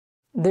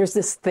There's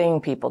this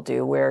thing people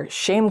do where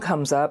shame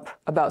comes up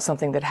about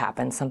something that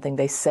happened, something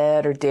they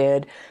said or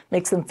did,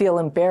 makes them feel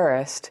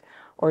embarrassed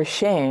or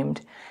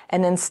ashamed.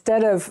 And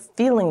instead of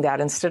feeling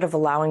that, instead of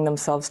allowing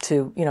themselves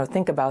to,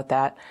 think about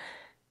that,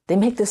 they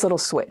make this little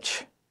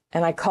switch.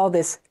 And I call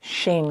this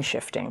shame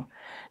shifting.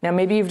 Now,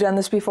 maybe you've done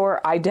this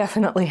before. I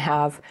definitely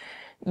have.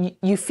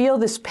 You feel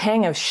this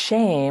pang of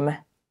shame,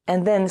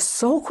 and then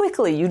so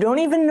quickly, you don't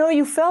even know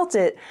you felt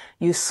it,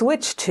 you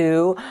switch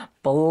to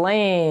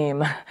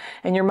blame.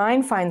 And your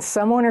mind finds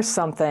someone or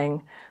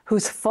something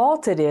whose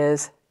fault it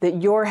is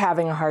that you're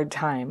having a hard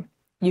time.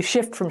 You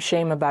shift from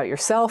shame about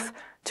yourself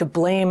to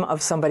blame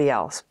of somebody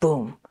else.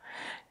 Boom.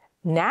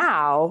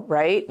 Now,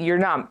 right, you're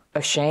not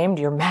ashamed,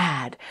 you're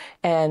mad.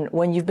 And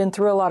when you've been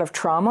through a lot of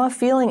trauma,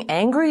 feeling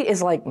angry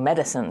is like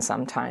medicine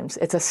sometimes.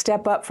 It's a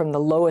step up from the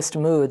lowest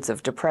moods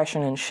of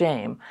depression and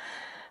shame,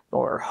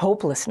 or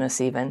hopelessness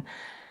even.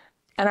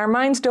 And our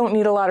minds don't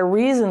need a lot of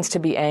reasons to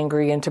be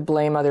angry and to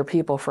blame other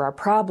people for our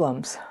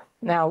problems.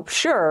 Now,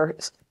 sure,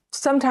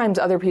 sometimes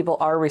other people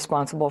are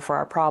responsible for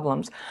our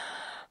problems,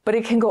 but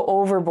it can go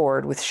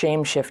overboard with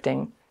shame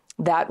shifting.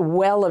 That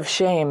well of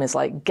shame is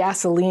like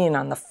gasoline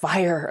on the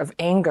fire of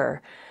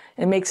anger.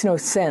 It makes no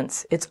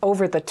sense. It's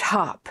over the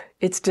top.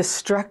 It's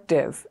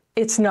destructive.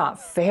 It's not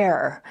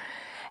fair.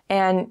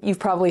 And you've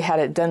probably had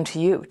it done to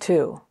you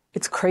too.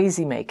 It's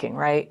crazy making,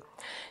 right?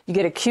 You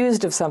get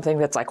accused of something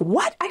that's like,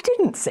 what? I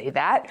didn't say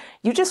that.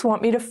 You just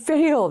want me to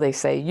fail, they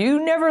say.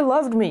 You never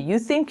loved me. You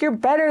think you're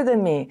better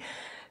than me.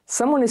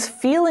 Someone is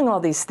feeling all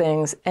these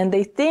things and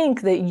they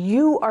think that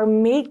you are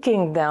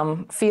making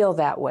them feel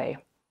that way.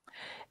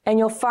 And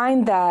you'll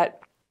find that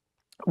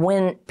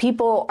when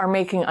people are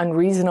making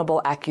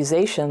unreasonable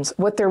accusations,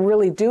 what they're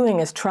really doing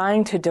is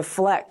trying to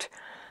deflect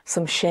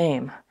some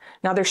shame.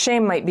 Now, their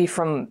shame might be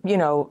from,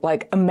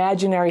 like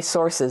imaginary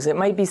sources. It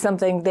might be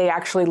something they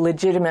actually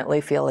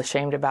legitimately feel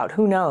ashamed about.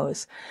 Who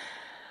knows?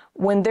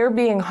 When they're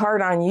being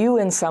hard on you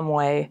in some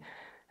way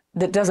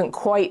that doesn't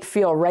quite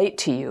feel right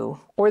to you,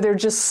 or they're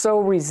just so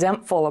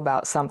resentful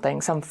about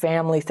something, some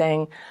family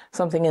thing,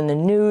 something in the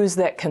news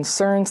that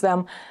concerns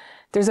them,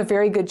 there's a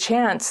very good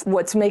chance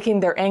what's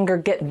making their anger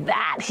get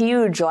that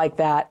huge like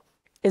that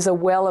is a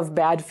well of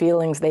bad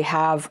feelings they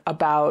have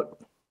about,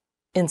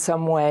 in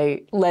some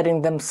way,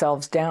 letting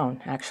themselves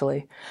down,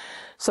 actually.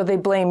 So they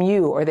blame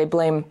you, or they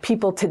blame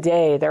people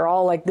today. They're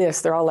all like this,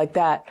 they're all like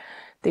that.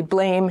 They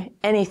blame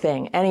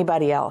anything,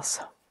 anybody else.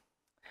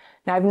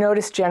 Now, I've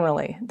noticed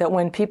generally that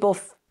when people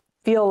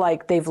feel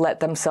like they've let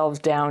themselves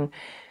down,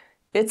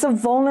 it's a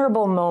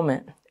vulnerable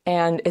moment,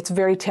 and it's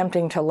very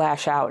tempting to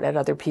lash out at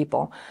other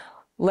people.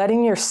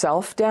 Letting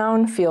yourself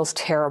down feels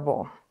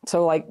terrible.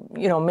 So like,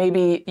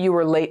 maybe you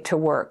were late to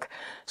work,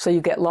 so you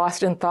get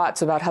lost in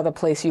thoughts about how the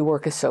place you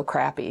work is so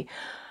crappy.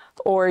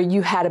 Or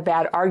you had a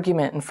bad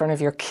argument in front of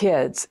your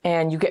kids,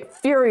 and you get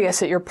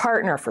furious at your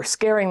partner for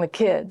scaring the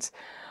kids.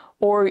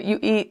 Or you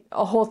eat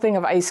a whole thing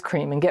of ice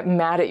cream and get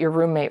mad at your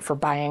roommate for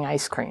buying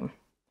ice cream.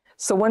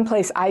 So one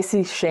place I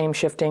see shame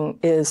shifting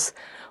is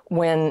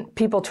when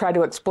people try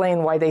to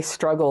explain why they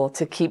struggle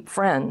to keep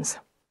friends.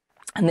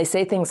 And they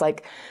say things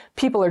like,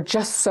 people are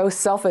just so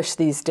selfish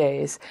these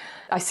days.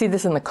 I see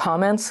this in the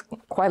comments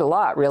quite a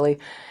lot, really.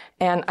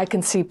 And I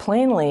can see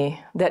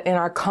plainly that in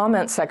our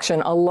comment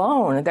section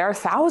alone, there are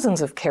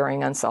thousands of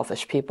caring,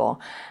 unselfish people.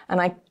 And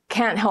I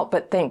can't help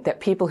but think that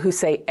people who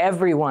say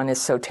everyone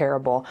is so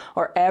terrible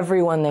or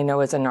everyone they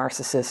know is a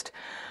narcissist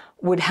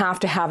would have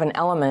to have an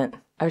element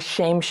of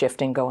shame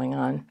shifting going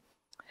on.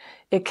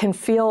 It can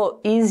feel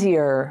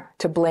easier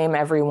to blame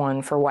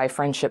everyone for why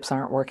friendships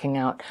aren't working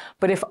out.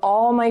 But if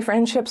all my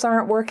friendships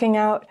aren't working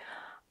out,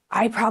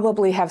 I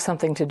probably have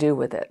something to do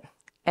with it.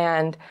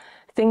 And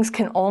things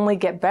can only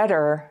get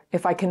better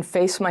if I can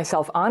face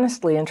myself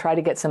honestly and try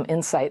to get some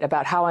insight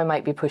about how I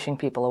might be pushing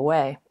people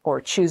away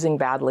or choosing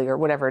badly or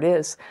whatever it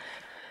is.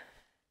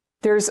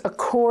 There's a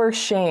core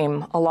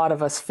shame a lot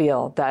of us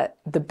feel that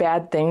the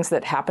bad things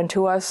that happened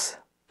to us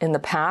in the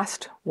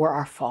past were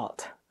our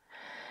fault.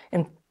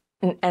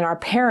 And our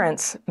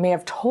parents may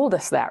have told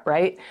us that,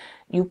 right?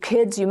 You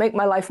kids, you make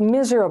my life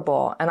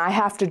miserable, and I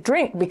have to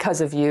drink because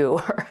of you,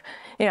 or,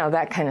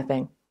 that kind of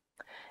thing.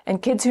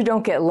 And kids who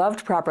don't get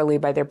loved properly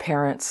by their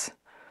parents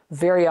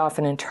very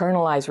often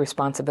internalize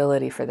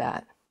responsibility for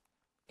that.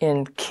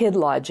 In kid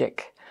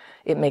logic,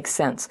 it makes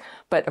sense.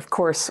 But of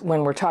course,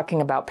 when we're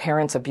talking about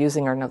parents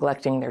abusing or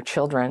neglecting their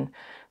children,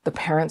 the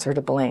parents are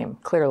to blame,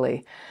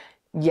 clearly.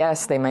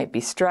 Yes, they might be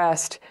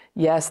stressed.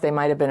 Yes, they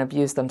might have been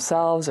abused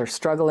themselves or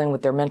struggling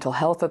with their mental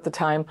health at the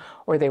time,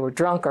 or they were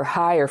drunk or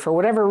high, or for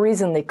whatever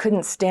reason, they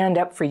couldn't stand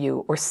up for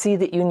you or see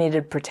that you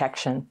needed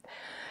protection.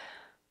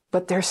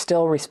 But they're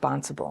still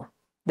responsible.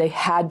 They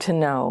had to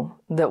know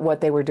that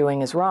what they were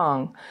doing is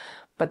wrong,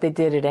 but they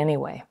did it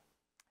anyway.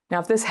 Now,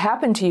 if this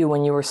happened to you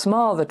when you were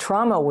small, the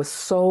trauma was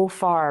so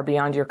far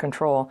beyond your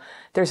control,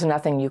 there's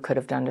nothing you could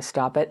have done to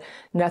stop it,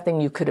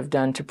 nothing you could have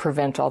done to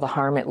prevent all the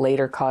harm it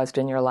later caused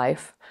in your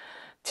life.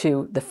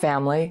 To the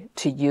family,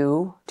 to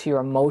you, to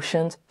your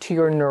emotions, to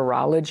your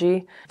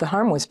neurology. The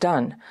harm was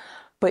done.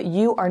 but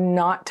you are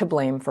not to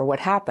blame for what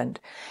happened.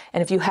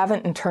 And if you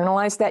haven't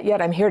internalized that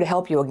yet, I'm here to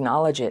help you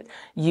acknowledge it.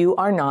 You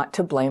are not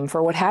to blame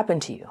for what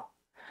happened to you.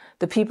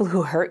 The people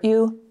who hurt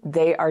you,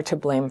 they are to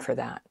blame for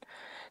that.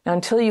 Now,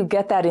 until you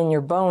get that in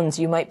your bones,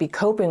 you might be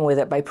coping with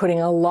it by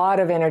putting a lot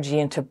of energy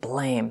into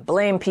blame.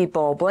 Blame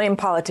people, blame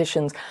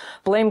politicians,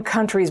 blame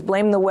countries,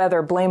 blame the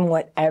weather, blame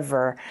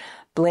whatever.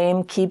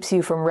 Blame keeps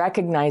you from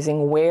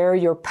recognizing where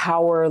your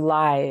power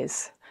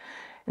lies.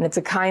 And it's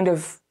a kind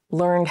of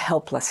learned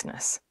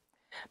helplessness.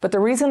 But the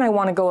reason I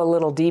want to go a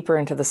little deeper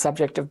into the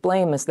subject of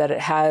blame is that it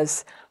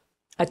has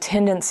a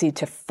tendency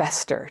to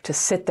fester, to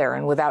sit there,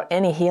 and without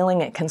any healing,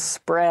 it can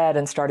spread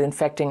and start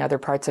infecting other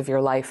parts of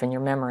your life and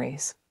your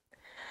memories.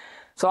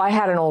 So I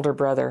had an older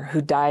brother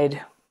who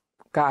died,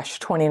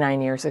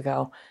 29 years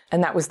ago.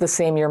 And that was the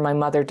same year my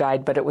mother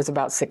died, but it was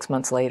about 6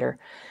 months later.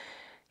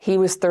 He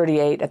was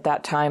 38 at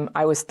that time.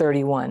 I was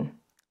 31.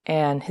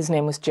 And his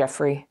name was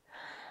Jeffrey.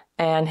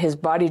 And his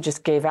body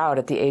just gave out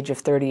at the age of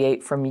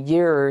 38 from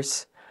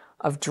years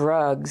of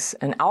drugs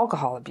and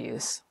alcohol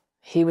abuse.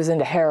 He was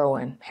into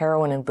heroin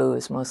and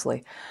booze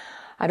mostly.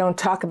 I don't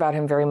talk about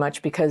him very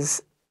much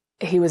because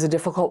he was a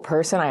difficult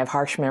person. I have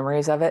harsh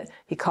memories of it.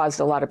 He caused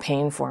a lot of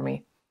pain for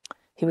me.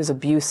 He was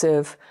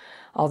abusive,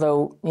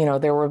 although,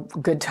 there were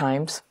good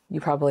times. You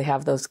probably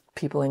have those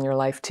people in your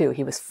life too.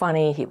 He was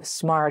funny, he was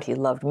smart, he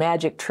loved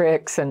magic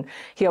tricks, and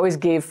he always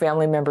gave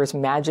family members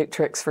magic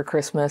tricks for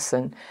Christmas,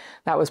 and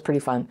that was pretty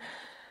fun.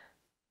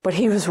 But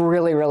he was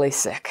really, really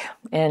sick,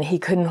 and he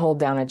couldn't hold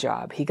down a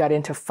job. He got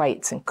into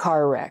fights and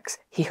car wrecks.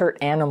 He hurt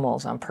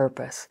animals on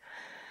purpose.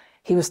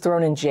 He was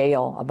thrown in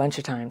jail a bunch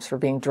of times for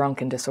being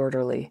drunk and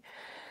disorderly.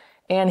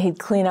 And he'd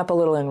clean up a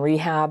little in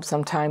rehab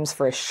sometimes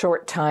for a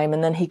short time,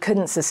 and then he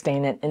couldn't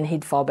sustain it, and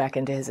he'd fall back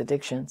into his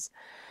addictions.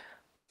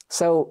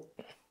 So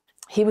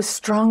he was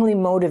strongly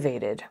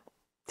motivated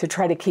to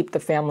try to keep the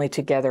family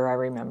together, I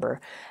remember.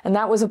 And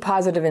that was a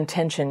positive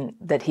intention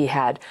that he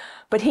had.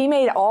 But he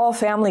made all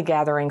family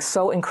gatherings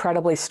so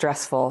incredibly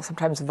stressful,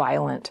 sometimes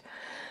violent.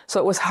 So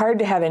it was hard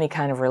to have any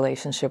kind of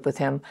relationship with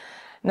him,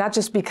 not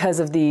just because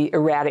of the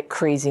erratic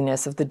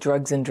craziness of the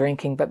drugs and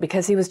drinking, but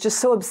because he was just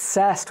so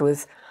obsessed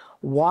with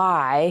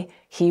why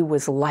he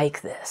was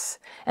like this,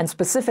 and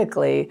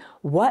specifically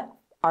what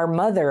our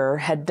mother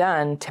had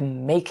done to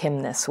make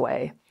him this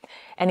way.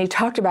 And he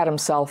talked about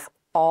himself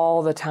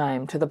all the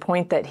time, to the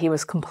point that he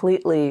was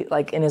completely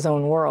in his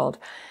own world.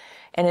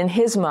 And in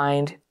his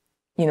mind,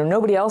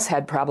 nobody else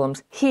had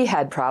problems. He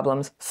had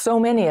problems, so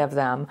many of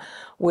them,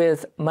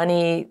 with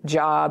money,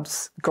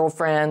 jobs,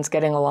 girlfriends,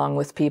 getting along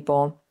with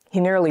people. He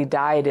nearly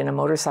died in a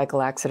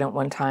motorcycle accident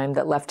one time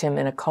that left him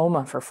in a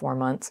coma for 4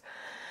 months.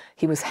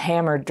 He was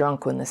hammered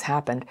drunk when this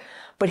happened.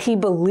 But he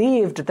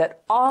believed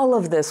that all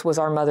of this was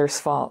our mother's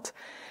fault.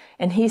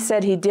 And he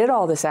said he did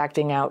all this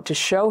acting out to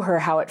show her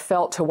how it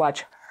felt to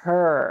watch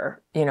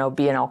her, be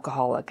an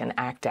alcoholic and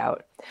act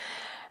out.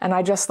 And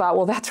I just thought,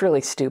 well, that's really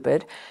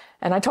stupid.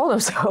 And I told him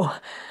so.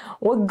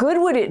 What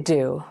good would it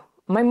do?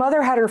 My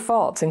mother had her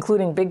faults,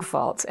 including big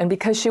faults. And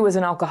because she was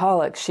an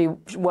alcoholic, she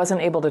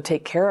wasn't able to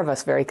take care of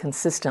us very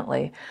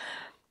consistently.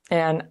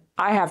 And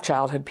I have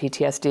childhood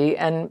PTSD,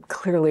 and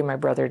clearly my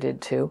brother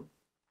did too.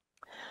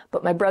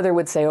 But my brother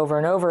would say over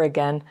and over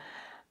again,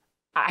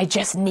 I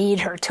just need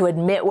her to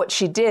admit what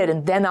she did,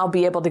 and then I'll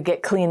be able to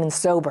get clean and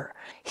sober.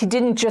 He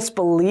didn't just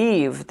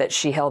believe that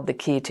she held the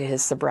key to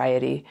his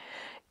sobriety.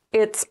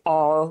 It's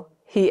all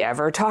he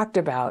ever talked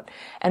about.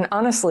 And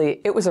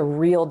honestly, it was a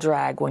real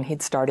drag when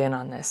he'd start in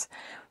on this.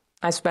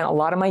 I spent a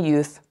lot of my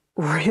youth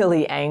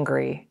really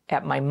angry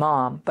at my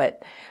mom,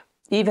 but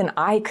even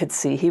I could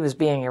see he was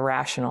being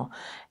irrational.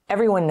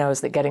 Everyone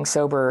knows that getting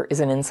sober is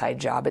an inside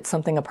job. It's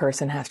something a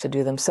person has to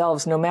do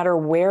themselves, no matter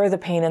where the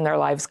pain in their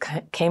lives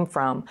came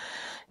from.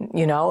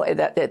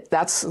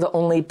 That's the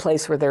only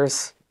place where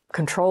there's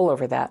control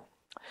over that.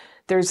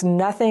 There's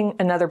nothing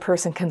another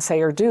person can say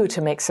or do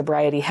to make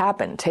sobriety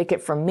happen. Take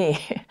it from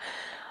me.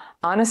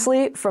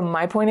 Honestly, from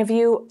my point of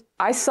view,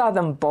 I saw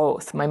them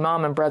both, my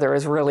mom and brother,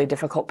 as really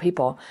difficult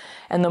people.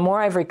 And the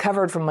more I've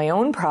recovered from my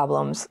own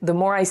problems, the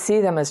more I see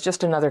them as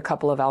just another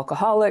couple of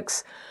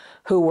alcoholics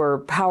who were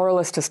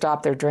powerless to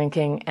stop their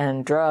drinking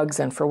and drugs,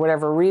 and for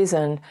whatever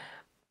reason,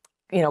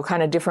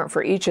 kind of different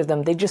for each of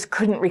them, they just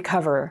couldn't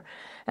recover,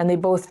 and they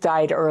both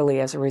died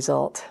early as a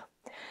result.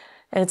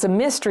 And it's a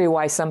mystery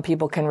why some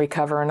people can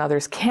recover and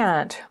others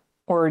can't,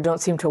 or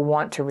don't seem to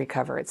want to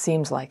recover. It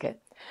seems like it.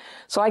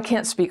 So I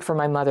can't speak for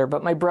my mother,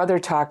 but my brother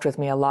talked with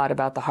me a lot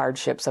about the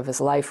hardships of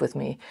his life with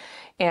me.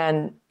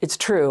 And it's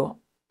true.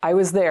 I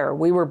was there.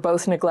 We were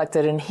both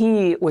neglected, and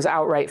he was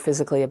outright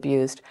physically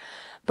abused.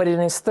 But in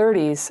his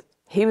 30s,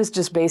 he was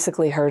just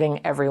basically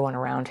hurting everyone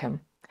around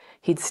him.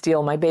 He'd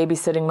steal my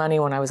babysitting money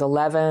when I was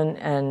 11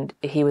 and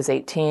he was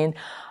 18.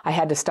 I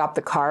had to stop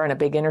the car in a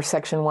big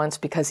intersection once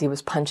because he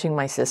was punching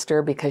my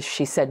sister because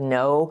she said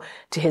no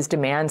to his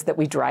demands that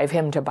we drive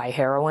him to buy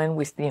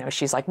heroin.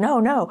 She's like,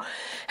 no.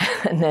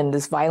 And then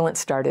this violence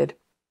started.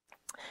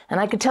 And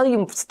I could tell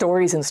you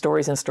stories and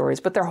stories and stories,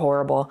 but they're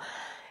horrible.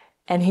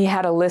 And he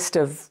had a list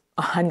of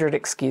 100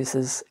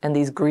 excuses and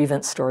these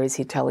grievance stories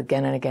he'd tell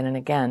again and again and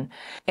again.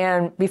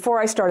 And before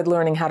I started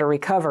learning how to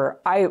recover,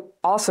 I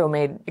also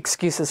made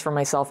excuses for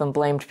myself and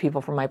blamed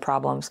people for my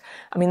problems.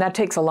 I mean, that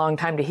takes a long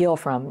time to heal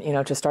from,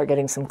 to start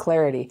getting some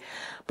clarity.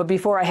 But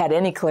before I had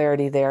any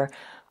clarity there,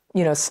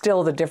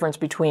 still the difference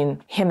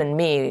between him and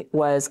me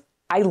was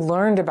I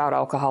learned about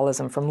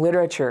alcoholism from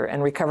literature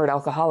and recovered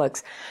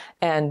alcoholics.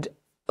 And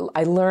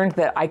I learned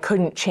that I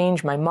couldn't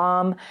change my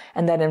mom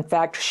and that in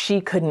fact she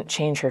couldn't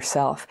change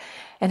herself.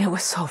 And it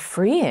was so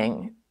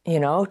freeing,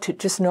 to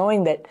just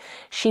knowing that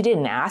she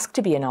didn't ask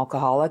to be an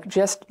alcoholic,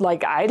 just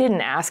like I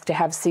didn't ask to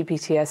have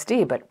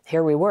CPTSD, but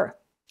here we were.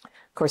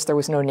 Of course, there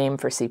was no name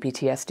for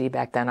CPTSD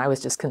back then. I was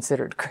just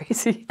considered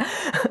crazy.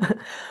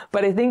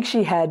 But I think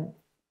she had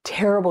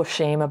terrible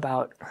shame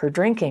about her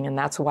drinking, and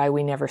that's why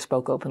we never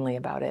spoke openly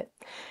about it.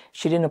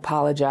 She didn't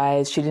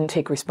apologize. She didn't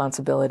take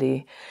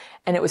responsibility.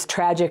 And it was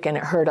tragic and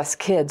it hurt us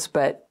kids,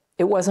 but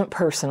it wasn't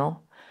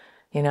personal.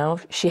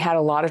 She had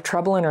a lot of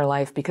trouble in her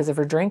life because of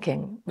her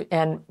drinking.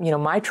 And,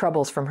 my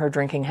troubles from her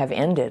drinking have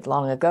ended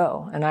long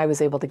ago, and I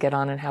was able to get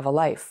on and have a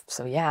life.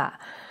 So yeah.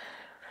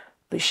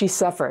 But she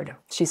suffered.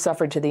 She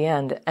suffered to the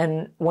end.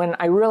 And when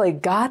I really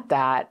got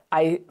that,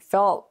 I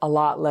felt a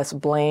lot less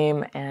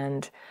blame,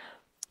 and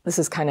this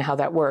is kind of how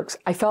that works.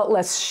 I felt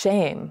less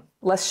shame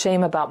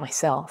about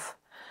myself.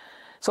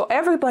 So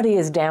everybody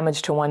is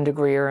damaged to one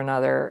degree or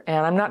another,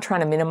 and I'm not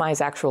trying to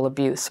minimize actual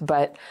abuse,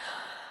 but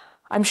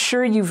I'm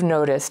sure you've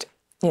noticed,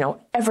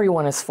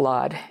 everyone is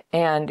flawed,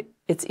 and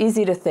it's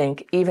easy to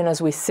think, even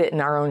as we sit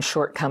in our own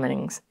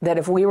shortcomings, that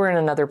if we were in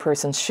another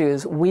person's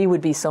shoes, we would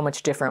be so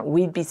much different,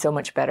 we'd be so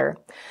much better.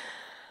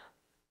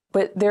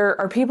 But there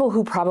are people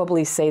who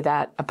probably say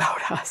that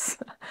about us,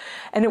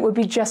 and it would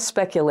be just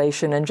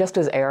speculation and just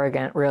as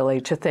arrogant, really,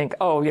 to think,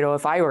 oh,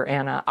 if I were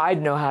Anna,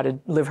 I'd know how to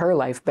live her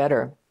life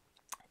better.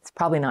 It's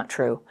probably not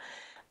true.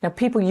 Now,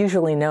 people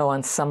usually know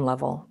on some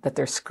level that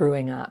they're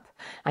screwing up.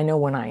 I know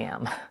when I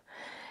am.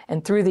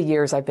 And through the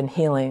years I've been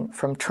healing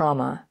from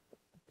trauma,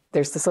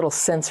 there's this little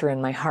sensor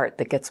in my heart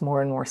that gets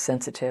more and more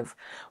sensitive.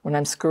 When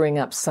I'm screwing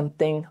up,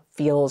 something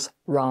feels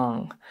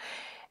wrong.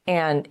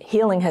 And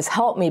healing has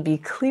helped me be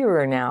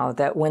clearer now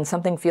that when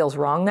something feels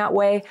wrong that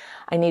way,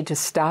 I need to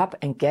stop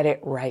and get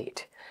it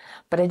right.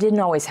 But I didn't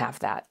always have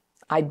that.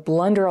 I'd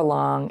blunder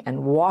along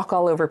and walk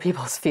all over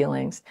people's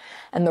feelings.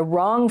 And the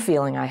wrong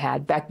feeling I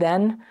had back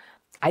then,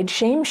 I'd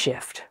shame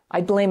shift.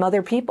 I'd blame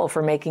other people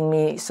for making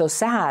me so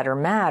sad or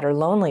mad or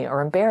lonely or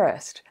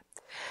embarrassed.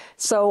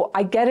 So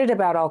I get it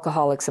about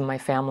alcoholics in my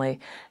family.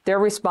 They're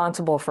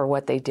responsible for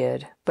what they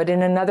did, but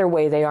in another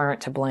way, they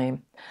aren't to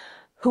blame.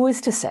 Who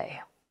is to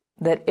say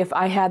that if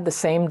I had the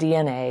same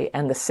DNA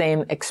and the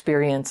same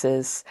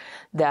experiences,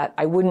 that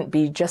I wouldn't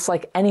be just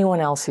like anyone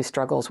else who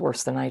struggles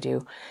worse than I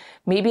do?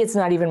 Maybe it's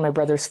not even my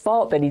brother's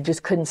fault that he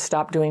just couldn't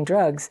stop doing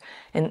drugs,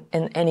 and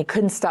he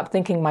couldn't stop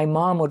thinking my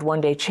mom would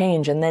one day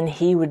change and then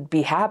he would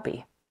be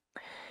happy.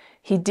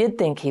 He did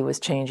think he was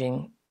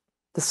changing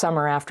the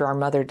summer after our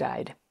mother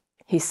died.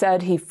 He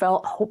said he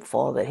felt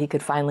hopeful that he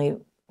could finally,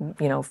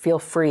 feel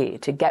free,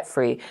 to get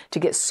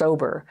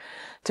sober,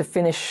 to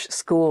finish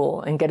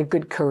school and get a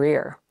good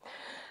career.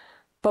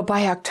 But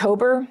by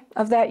October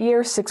of that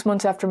year, 6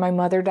 months after my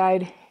mother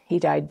died, he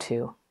died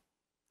too.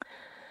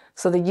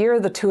 So the year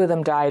the two of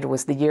them died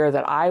was the year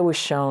that I was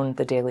shown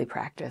the daily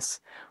practice,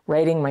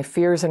 writing my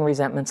fears and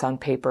resentments on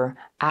paper,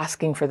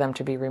 asking for them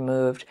to be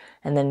removed,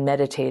 and then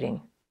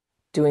meditating,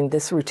 doing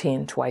this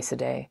routine twice a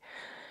day.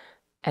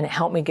 And it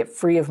helped me get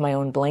free of my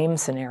own blame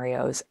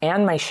scenarios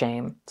and my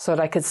shame so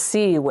that I could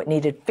see what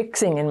needed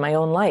fixing in my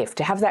own life.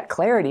 To have that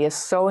clarity is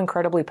so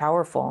incredibly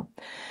powerful.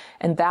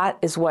 And that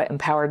is what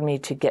empowered me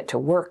to get to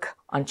work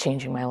on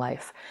changing my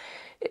life.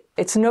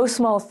 It's no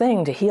small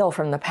thing to heal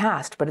from the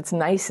past, but it's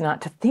nice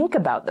not to think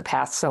about the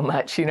past so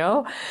much,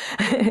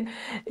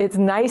 It's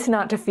nice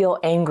not to feel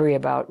angry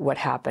about what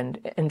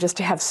happened and just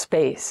to have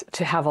space,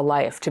 to have a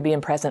life, to be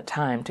in present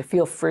time, to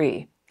feel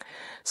free.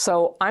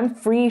 So I'm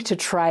free to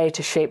try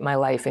to shape my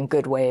life in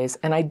good ways,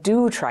 and I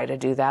do try to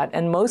do that.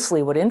 And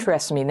mostly what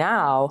interests me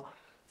now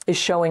is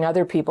showing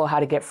other people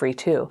how to get free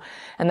too.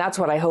 And that's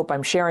what I hope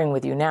I'm sharing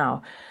with you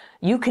now.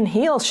 You can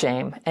heal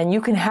shame and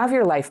you can have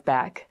your life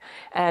back.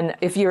 And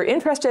if you're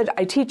interested,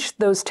 I teach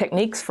those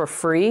techniques for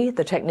free,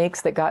 the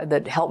techniques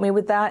that help me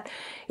with that.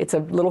 It's a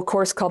little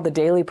course called The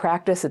Daily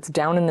Practice. It's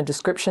down in the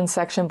description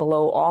section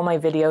below all my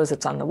videos.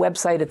 It's on the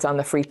website. It's on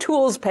the free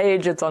tools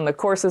page. It's on the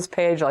courses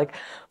page.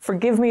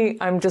 Forgive me,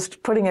 I'm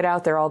just putting it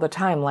out there all the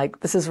time.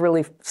 This is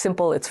really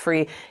simple. It's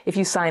free. If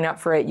you sign up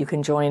for it, you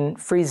can join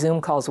free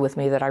Zoom calls with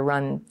me that I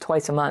run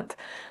twice a month,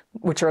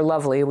 which are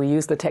lovely. We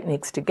use the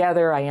techniques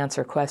together. I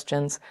answer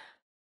questions.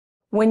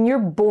 When you're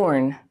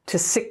born to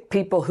sick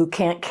people who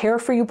can't care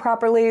for you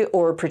properly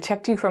or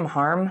protect you from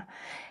harm,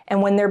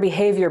 and when their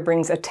behavior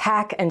brings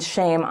attack and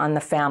shame on the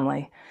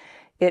family,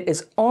 it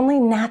is only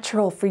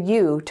natural for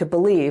you to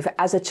believe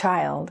as a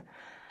child,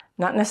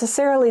 not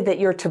necessarily that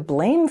you're to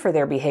blame for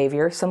their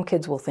behavior, some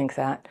kids will think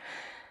that,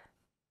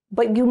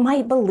 But you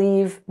might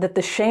believe that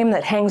the shame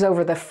that hangs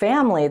over the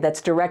family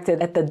that's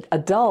directed at the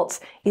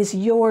adults is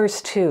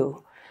yours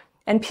too.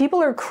 And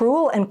people are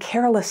cruel and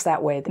careless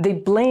that way. They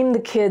blame the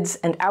kids,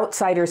 and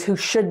outsiders who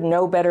should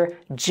know better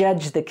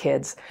judge the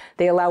kids.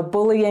 They allow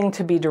bullying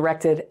to be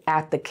directed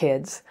at the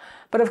kids.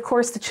 But of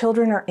course, the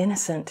children are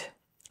innocent.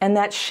 And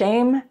that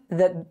shame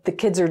that the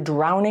kids are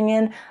drowning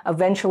in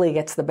eventually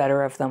gets the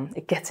better of them.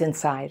 It gets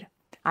inside.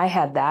 I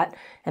had that,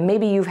 and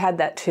maybe you've had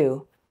that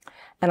too.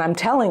 And I'm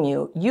telling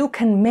you, you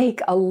can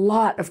make a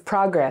lot of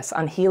progress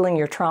on healing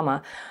your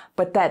trauma,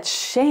 but that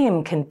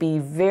shame can be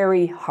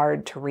very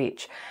hard to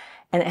reach.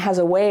 And it has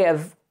a way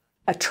of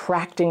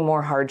attracting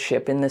more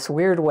hardship in this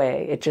weird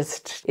way.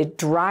 It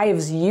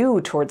drives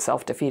you towards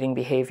self-defeating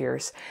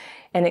behaviors,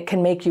 and it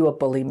can make you a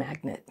bully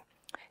magnet.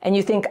 And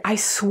you think, I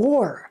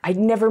swore I'd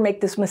never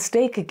make this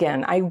mistake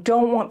again. I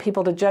don't want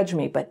people to judge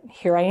me, but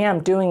here I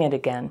am doing it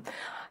again.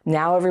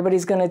 Now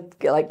everybody's gonna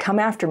come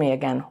after me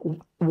again.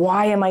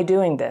 Why am I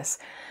doing this?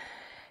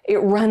 It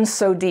runs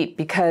so deep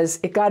because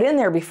it got in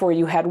there before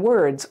you had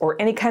words or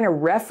any kind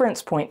of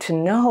reference point to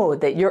know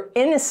that you're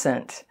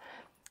innocent.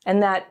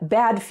 And that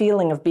bad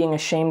feeling of being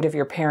ashamed of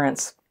your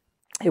parents,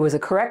 it was a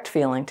correct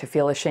feeling to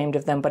feel ashamed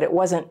of them, but it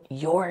wasn't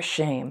your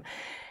shame.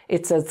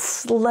 It's a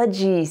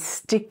sludgy,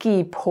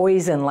 sticky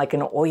poison like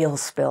an oil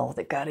spill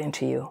that got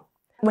into you.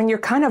 When you're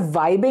kind of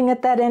vibing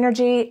at that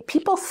energy,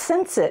 people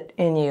sense it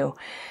in you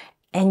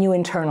and you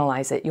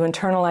internalize it. You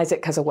internalize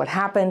it because of what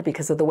happened,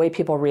 because of the way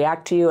people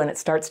react to you, and it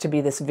starts to be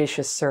this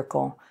vicious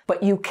circle.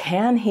 But you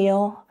can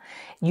heal.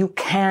 You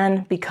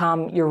can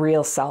become your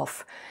real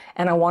self.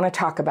 And I want to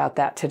talk about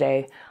that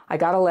today. I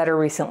got a letter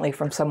recently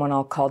from someone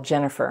I'll call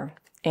Jennifer,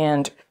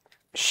 and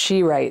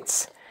she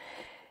writes,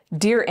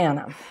 "Dear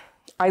Anna,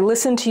 I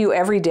listen to you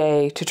every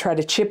day to try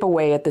to chip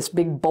away at this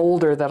big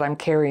boulder that I'm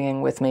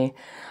carrying with me.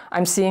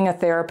 I'm seeing a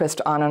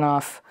therapist on and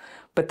off,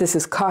 but this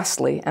is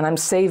costly, and I'm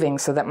saving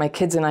so that my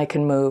kids and I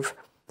can move,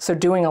 so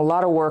doing a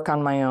lot of work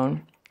on my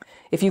own.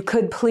 If you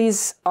could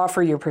please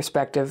offer your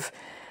perspective,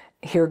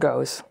 here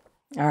goes."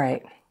 All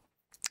right.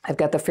 I've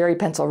got the fairy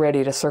pencil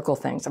ready to circle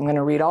things. I'm going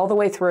to read all the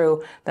way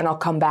through, then I'll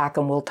come back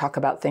and we'll talk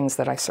about things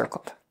that I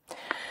circled.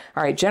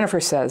 All right, Jennifer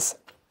says,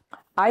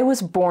 "I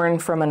was born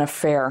from an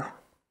affair.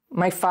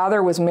 My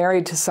father was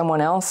married to someone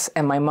else,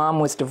 and my mom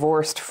was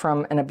divorced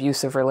from an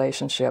abusive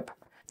relationship.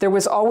 There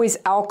was always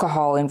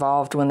alcohol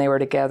involved when they were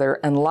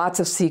together and lots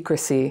of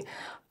secrecy,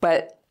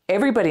 but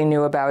everybody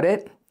knew about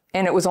it.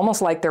 And it was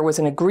almost like there was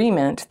an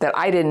agreement that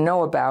I didn't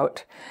know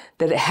about,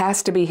 that it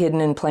has to be hidden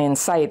in plain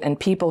sight and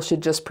people should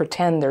just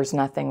pretend there's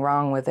nothing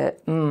wrong with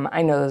it.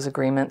 I know those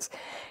agreements.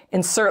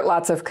 Insert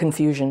lots of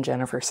confusion,"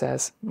 Jennifer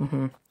says.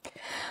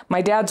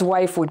 "My dad's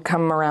wife would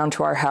come around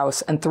to our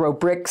house and throw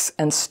bricks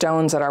and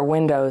stones at our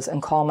windows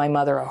and call my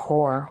mother a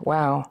whore."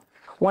 Wow.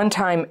 "One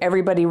time,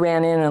 everybody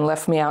ran in and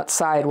left me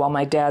outside while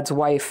my dad's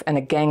wife and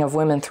a gang of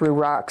women threw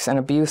rocks and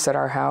abuse at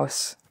our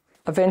house.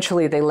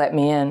 Eventually, they let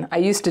me in. I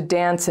used to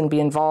dance and be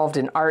involved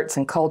in arts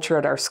and culture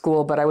at our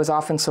school, but I was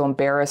often so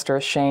embarrassed or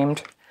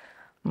ashamed.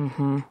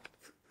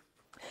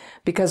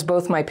 Because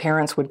both my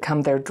parents would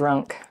come there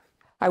drunk.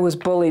 I was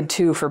bullied,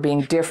 too, for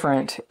being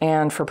different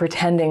and for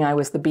pretending I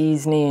was the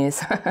bee's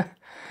knees.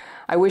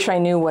 I wish I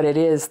knew what it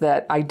is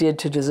that I did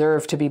to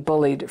deserve to be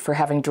bullied for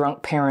having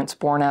drunk parents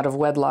born out of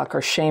wedlock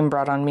or shame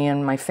brought on me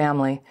and my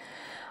family.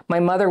 My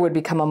mother would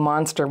become a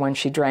monster when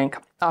she drank,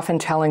 often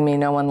telling me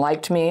no one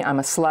liked me, I'm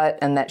a slut,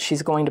 and that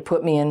she's going to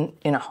put me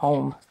in a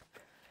home.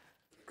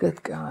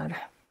 Good God.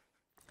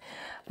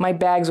 My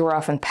bags were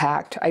often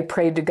packed. I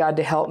prayed to God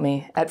to help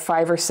me. At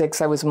 5 or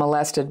 6, I was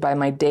molested by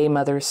my day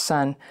mother's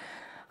son.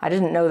 I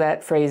didn't know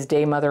that phrase,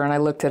 day mother, and I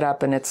looked it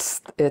up, and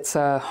it's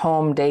a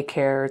home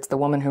daycare. It's the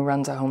woman who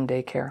runs a home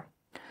daycare.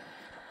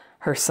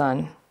 Her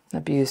son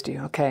abused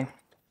you. Okay.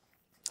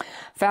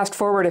 Fast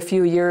forward a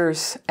few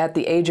years, at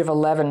the age of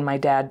 11, my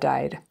dad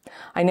died.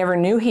 I never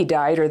knew he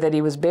died or that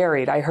he was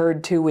buried. I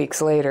heard 2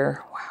 weeks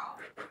later.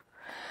 Wow.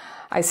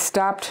 I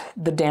stopped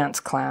the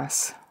dance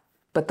class,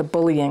 but the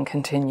bullying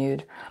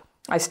continued.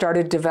 I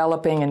started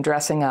developing and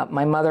dressing up.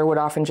 My mother would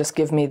often just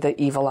give me the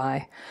evil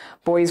eye.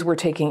 Boys were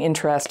taking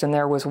interest, and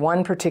there was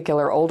one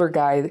particular older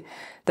guy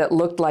that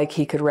looked like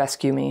he could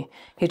rescue me.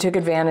 He took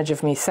advantage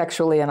of me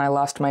sexually, and I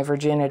lost my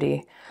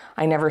virginity.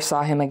 I never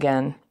saw him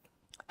again.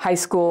 High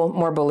school,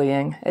 more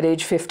bullying. At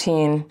age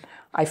 15,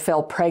 I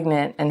fell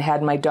pregnant and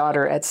had my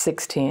daughter at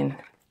 16.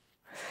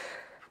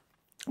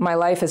 My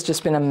life has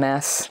just been a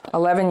mess.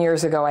 11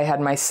 years ago, I had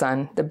my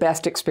son, the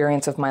best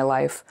experience of my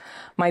life.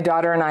 My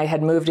daughter and I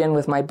had moved in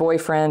with my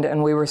boyfriend,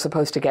 and we were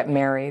supposed to get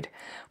married.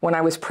 When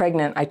I was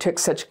pregnant, I took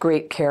such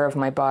great care of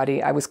my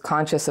body. I was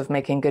conscious of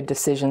making good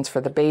decisions for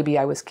the baby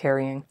I was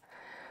carrying.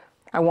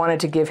 I wanted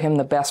to give him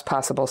the best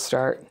possible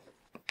start.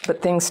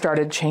 But things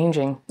started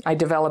changing. I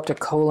developed a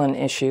colon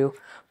issue.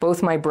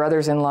 Both my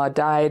brothers-in-law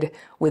died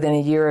within a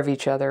year of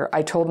each other.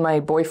 I told my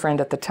boyfriend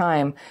at the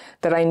time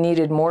that I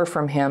needed more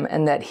from him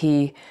and that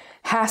he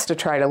has to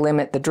try to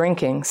limit the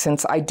drinking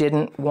since I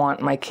didn't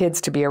want my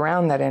kids to be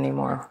around that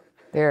anymore.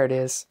 There it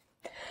is.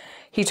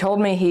 He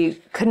told me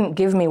he couldn't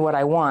give me what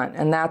I want,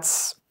 and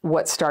that's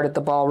what started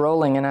the ball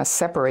rolling and us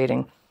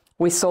separating.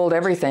 We sold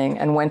everything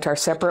and went our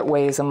separate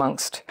ways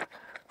amongst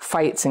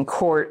fights in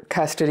court,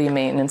 custody,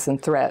 maintenance, and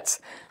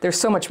threats. There's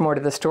so much more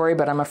to the story,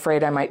 but I'm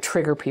afraid I might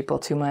trigger people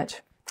too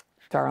much.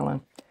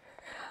 Darling.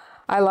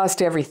 I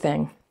lost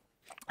everything.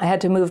 I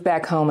had to move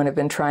back home and have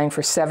been trying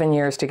for 7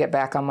 years to get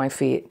back on my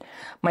feet.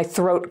 My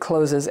throat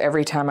closes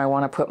every time I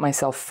want to put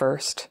myself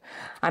first.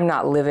 I'm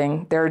not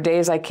living. There are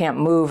days I can't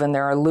move and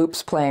there are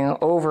loops playing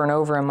over and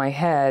over in my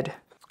head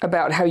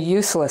about how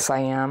useless I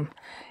am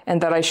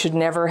and that I should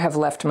never have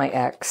left my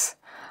ex.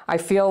 I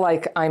feel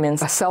like I'm in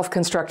a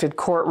self-constructed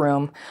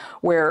courtroom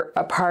where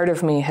a part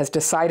of me has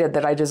decided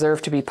that I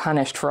deserve to be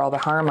punished for all the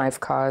harm I've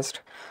caused.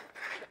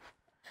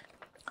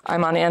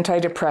 I'm on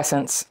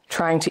antidepressants,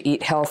 trying to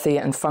eat healthy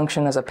and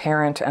function as a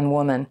parent and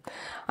woman.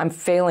 I'm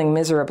failing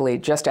miserably,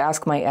 just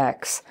ask my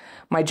ex.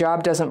 My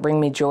job doesn't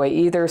bring me joy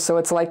either, so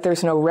it's like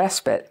there's no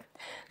respite.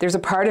 There's a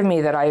part of me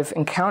that I've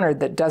encountered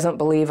that doesn't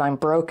believe I'm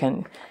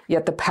broken,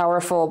 yet the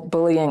powerful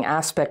bullying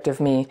aspect of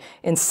me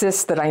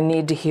insists that I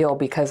need to heal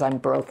because I'm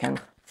broken.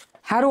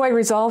 How do I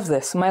resolve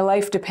this? My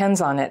life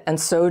depends on it, and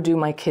so do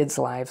my kids'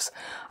 lives.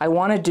 I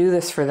want to do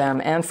this for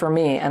them and for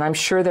me, and I'm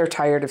sure they're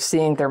tired of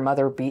seeing their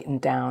mother beaten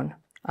down.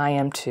 I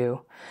am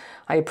too.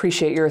 I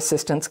appreciate your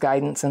assistance,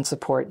 guidance, and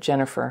support,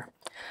 Jennifer.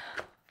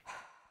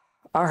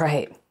 All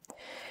right.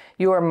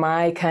 You are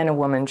my kind of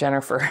woman,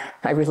 Jennifer.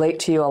 I relate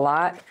to you a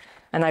lot,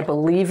 and I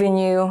believe in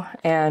you.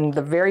 And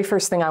the very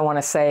first thing I want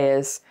to say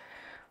is,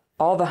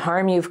 all the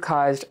harm you've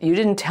caused, you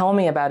didn't tell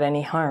me about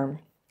any harm.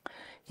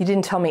 You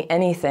didn't tell me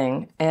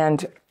anything.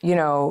 And, you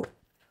know,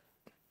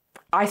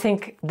 I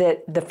think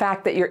that the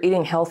fact that you're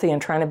eating healthy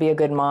and trying to be a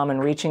good mom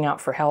and reaching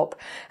out for help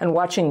and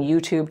watching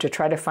YouTube to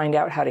try to find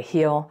out how to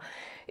heal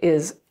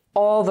is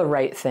all the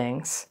right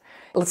things.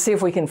 Let's see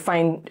if we can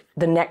find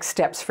the next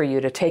steps for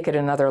you to take it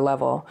another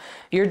level.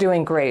 You're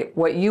doing great.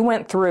 What you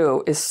went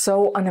through is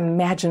so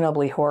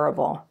unimaginably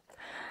horrible.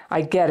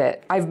 I get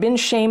it. I've been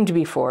shamed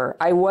before.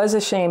 I was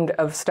ashamed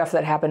of stuff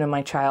that happened in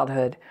my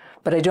childhood,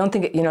 but I don't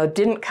think it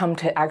didn't come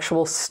to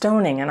actual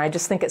stoning. And I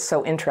just think it's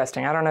so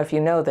interesting. I don't know if you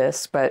know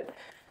this, but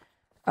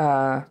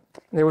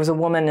there was a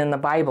woman in the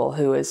Bible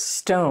who is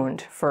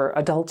stoned for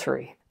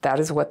adultery. That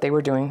is what they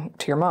were doing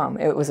to your mom.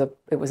 It was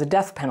a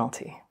death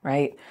penalty,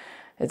 right?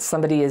 It's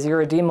somebody is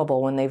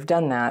irredeemable when they've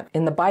done that.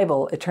 In the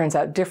Bible, it turns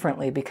out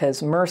differently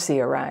because mercy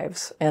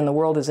arrives and the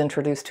world is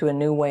introduced to a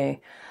new way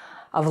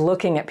of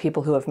looking at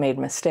people who have made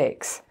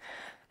mistakes.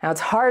 Now, it's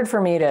hard for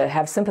me to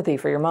have sympathy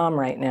for your mom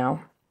right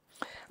now,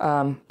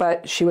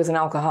 but she was an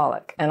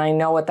alcoholic, and I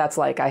know what that's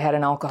like. I had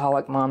an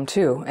alcoholic mom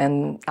too,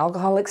 and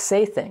alcoholics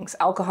say things.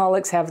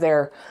 Alcoholics have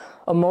their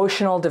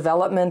emotional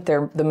development,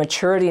 the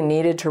maturity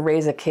needed to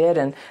raise a kid,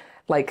 and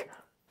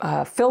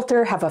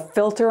have a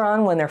filter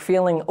on when they're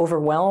feeling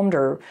overwhelmed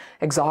or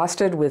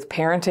exhausted with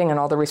parenting and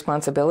all the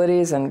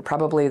responsibilities and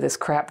probably this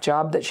crap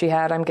job that she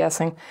had, I'm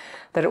guessing,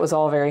 that it was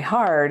all very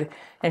hard,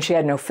 and she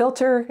had no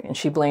filter, and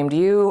she blamed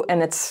you,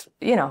 and it's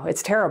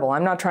terrible.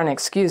 I'm not trying to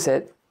excuse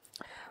it.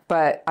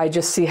 But I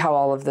just see how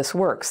all of this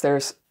works.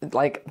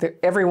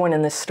 Everyone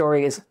in this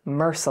story is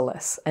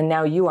merciless. And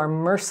now you are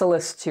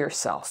merciless to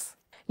yourself.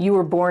 You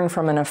were born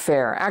from an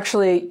affair.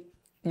 Actually,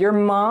 your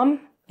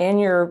mom and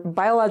your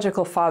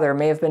biological father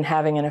may have been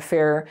having an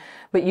affair,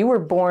 but you were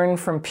born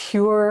from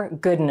pure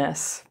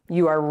goodness.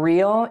 You are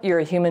real. You're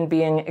a human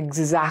being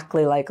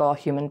exactly like all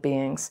human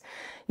beings.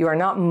 You are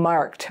not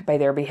marked by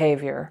their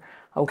behavior.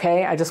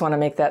 Okay? I just want to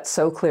make that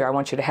so clear. I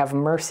want you to have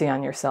mercy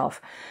on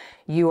yourself.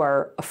 You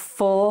are a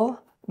full,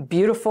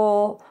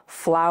 beautiful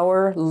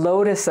flower,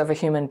 lotus of a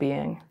human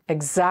being,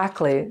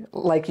 exactly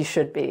like you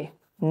should be.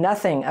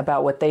 Nothing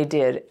about what they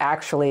did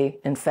actually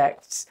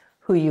infects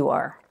who you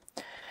are.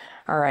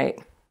 All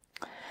right.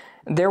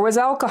 There was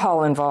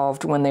alcohol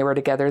involved when they were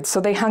together,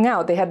 so they hung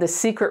out. They had this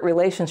secret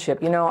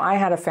relationship. You know, I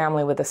had a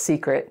family with a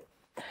secret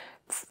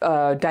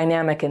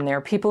dynamic in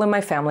there. People in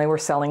my family were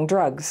selling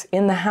drugs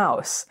in the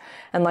house.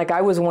 And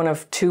I was one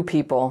of two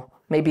people,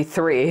 maybe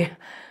three,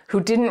 who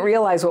didn't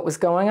realize what was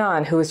going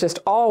on, who was just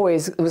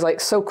always, it was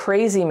so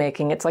crazy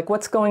making. It's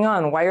what's going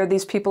on? Why are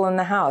these people in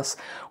the house?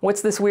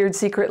 What's this weird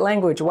secret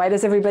language? Why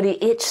does everybody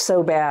itch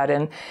so bad?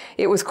 And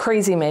it was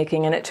crazy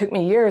making, and it took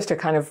me years to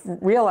kind of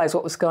realize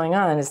what was going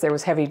on. Is there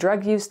was heavy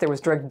drug use, there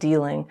was drug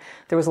dealing,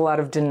 there was a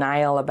lot of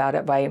denial about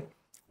it by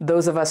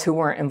those of us who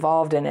weren't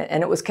involved in it.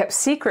 And it was kept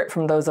secret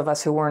from those of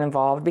us who weren't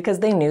involved because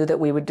they knew that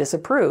we would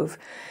disapprove.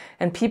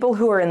 And people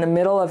who are in the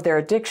middle of their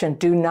addiction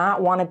do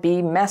not want to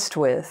be messed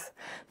with.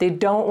 They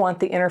don't want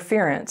the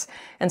interference.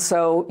 And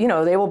so,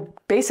 they will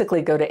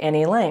basically go to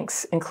any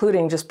lengths,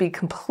 including just be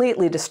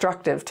completely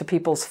destructive to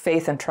people's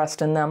faith and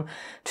trust in them,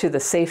 to the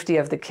safety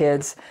of the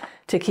kids,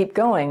 to keep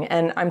going.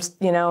 And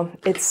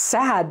it's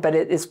sad, but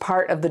it is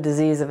part of the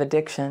disease of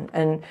addiction.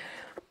 And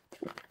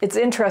it's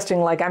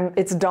interesting,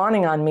 it's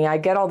dawning on me. I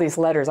get all these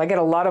letters. I get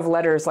a lot of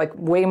letters,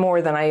 way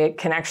more than I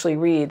can actually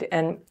read.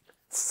 And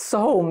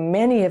so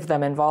many of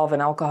them involve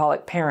an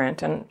alcoholic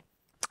parent. And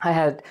I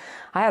had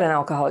an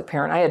alcoholic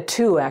parent. I had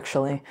two,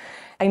 actually.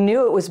 I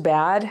knew it was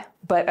bad,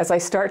 but as I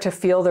start to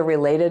feel the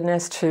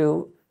relatedness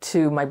to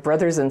to my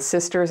brothers and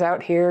sisters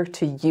out here,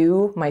 to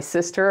you, my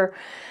sister.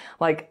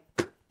 Like,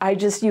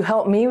 you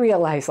help me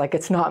realize, like,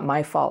 it's not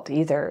my fault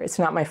either. It's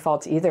not my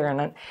fault either.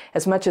 And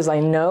as much as I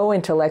know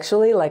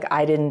intellectually, like,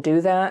 I didn't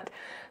do that,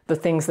 the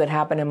things that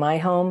happened in my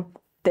home,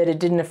 that it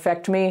didn't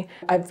affect me.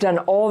 I've done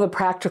all the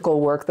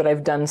practical work that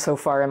I've done so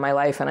far in my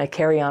life, and I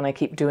carry on, I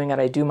keep doing it.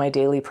 I do my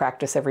daily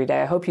practice every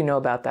day. I hope you know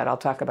about that. I'll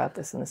talk about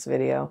this in this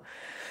video.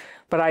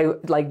 But I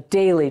like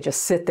daily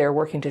just sit there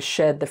working to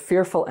shed the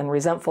fearful and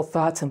resentful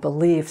thoughts and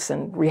beliefs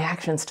and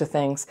reactions to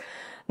things.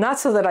 Not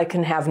so that I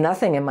can have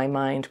nothing in my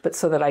mind, but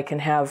so that I can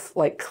have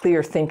like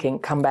clear thinking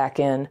come back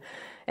in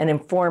and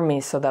inform me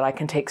so that I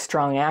can take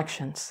strong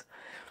actions,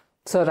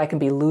 so that I can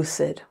be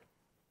lucid,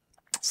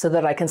 so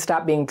that I can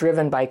stop being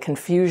driven by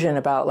confusion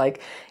about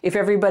like, if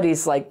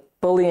everybody's like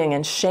bullying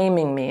and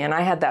shaming me, and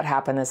I had that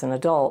happen as an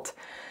adult,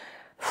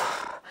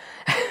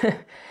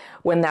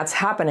 when that's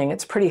happening,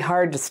 it's pretty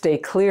hard to stay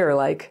clear,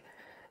 like,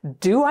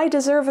 do I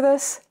deserve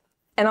this?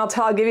 And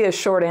I'll give you a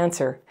short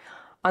answer.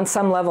 On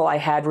some level, I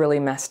had really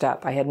messed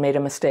up. I had made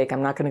a mistake.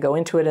 I'm not going to go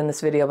into it in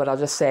this video, but I'll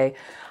just say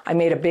I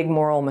made a big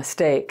moral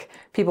mistake.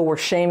 People were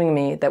shaming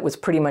me. That was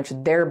pretty much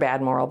their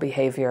bad moral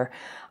behavior.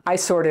 I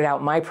sorted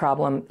out my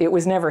problem. It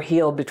was never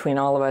healed between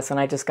all of us, and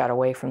I just got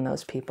away from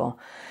those people.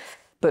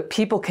 But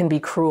people can be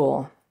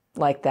cruel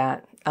like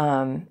that.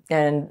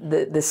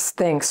 This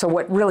thing, so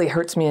what really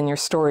hurts me in your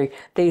story,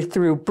 they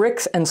threw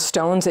bricks and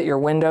stones at your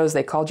windows.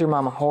 They called your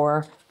mom a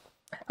whore.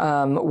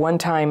 One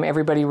time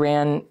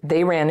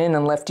they ran in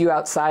and left you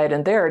outside,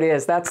 and there it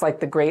is. That's like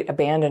the great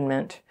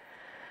abandonment.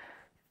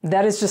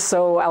 That is just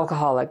so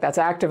alcoholic. That's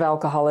active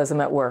alcoholism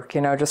at work,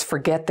 you know, just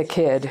forget the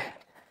kid.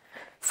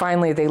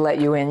 Finally, they let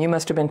you in. You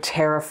must have been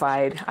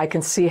terrified. I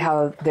can see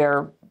how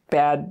their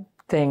bad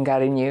thing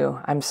got in you.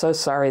 I'm so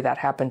sorry that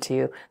happened to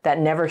you. That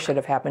never should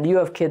have happened. You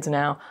have kids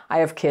now. I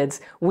have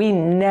kids. We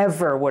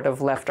never would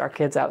have left our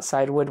kids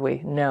outside, would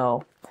we?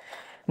 No.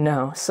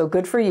 No. So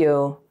good for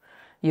you.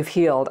 You've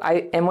healed.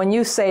 And when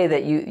you say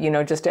that you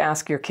know, just to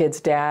ask your kid's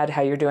dad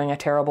how you're doing a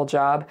terrible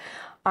job,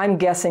 I'm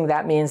guessing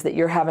that means that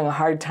you're having a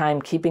hard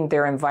time keeping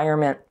their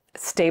environment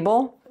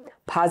stable,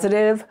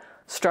 positive,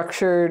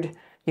 structured,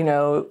 you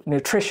know,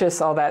 nutritious,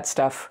 all that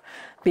stuff,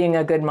 being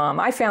a good mom.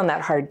 I found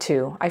that hard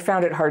too. I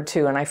found it hard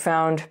too. And I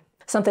found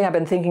something I've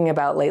been thinking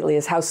about lately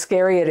is how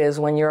scary it is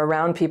when you're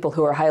around people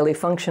who are highly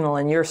functional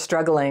and you're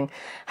struggling,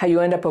 how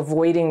you end up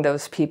avoiding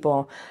those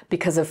people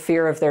because of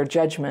fear of their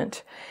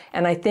judgment.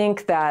 And I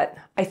think that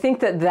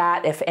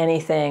if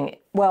anything,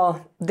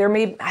 well,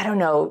 I don't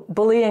know,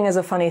 bullying is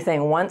a funny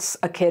thing. Once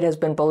a kid has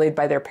been bullied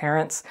by their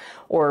parents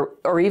or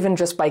even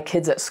just by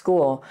kids at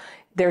school,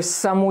 there's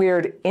some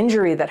weird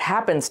injury that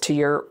happens to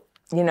your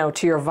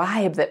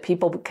vibe that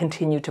people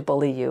continue to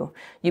bully you.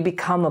 You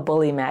become a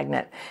bully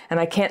magnet. And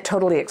I can't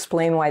totally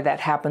explain why that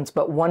happens,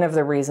 but one of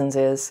the reasons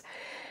is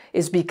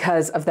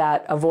because of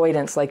that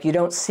avoidance. Like, you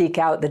don't seek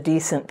out the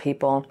decent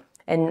people.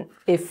 And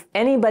if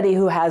anybody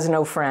who has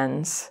no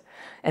friends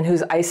and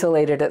who's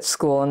isolated at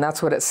school, and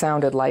that's what it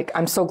sounded like,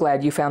 I'm so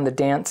glad you found the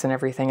dance and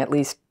everything, at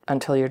least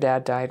until your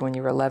dad died when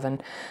you were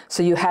 11.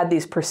 So you had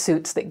these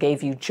pursuits that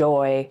gave you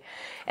joy,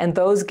 and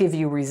those give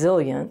you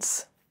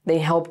resilience. They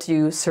helped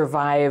you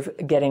survive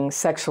getting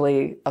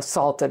sexually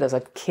assaulted as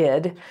a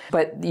kid,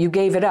 but you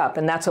gave it up,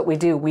 and that's what we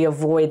do. We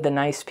avoid the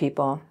nice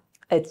people.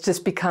 It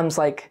just becomes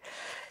like,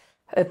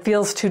 it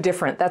feels too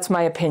different. That's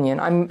my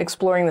opinion. I'm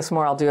exploring this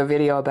more. I'll do a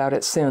video about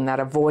it soon, that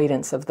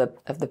avoidance of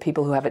the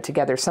people who have it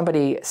together.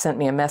 Somebody sent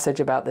me a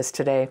message about this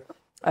today,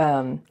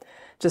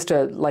 just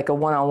like a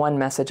one-on-one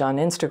message on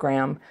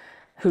Instagram,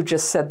 who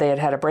just said they had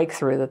had a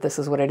breakthrough, that this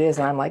is what it is.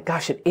 And I'm like,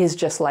 gosh, it is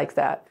just like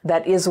that.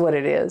 That is what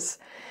it is.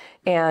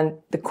 And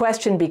the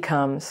question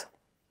becomes,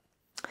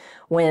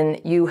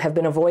 when you have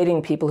been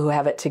avoiding people who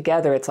have it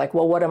together, it's like,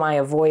 well, what am I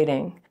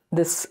avoiding?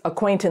 This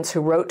acquaintance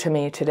who wrote to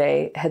me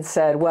today had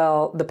said,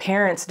 well, the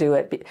parents do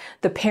it.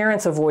 The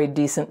parents avoid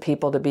decent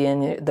people to be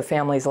in the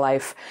family's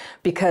life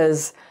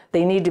because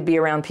they need to be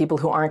around people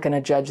who aren't going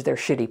to judge their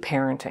shitty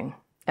parenting.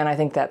 And I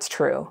think that's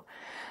true.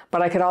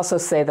 But I could also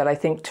say that I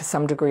think to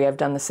some degree I've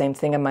done the same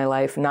thing in my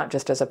life, not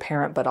just as a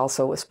parent, but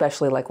also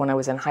especially like when I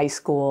was in high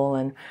school,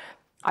 and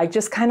I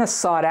just kind of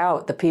sought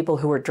out the people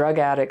who were drug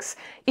addicts.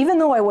 Even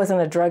though I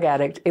wasn't a drug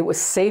addict, it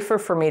was safer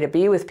for me to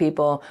be with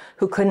people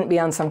who couldn't be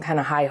on some kind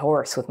of high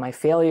horse with my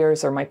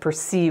failures or my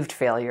perceived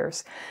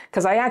failures.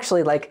 Because I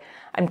actually,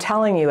 I'm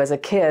telling you, as a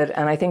kid,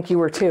 and I think you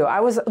were too, I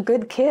was a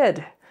good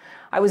kid.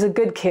 I was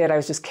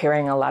just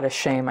carrying a lot of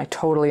shame. I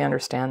totally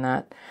understand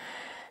that.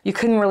 You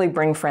couldn't really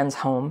bring friends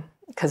home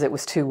because it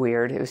was too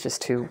weird. It was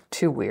just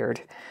too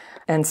weird.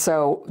 And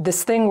so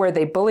this thing where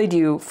they bullied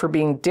you for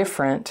being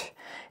different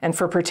and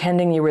for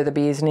pretending you were the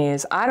bee's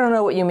knees, I don't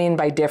know what you mean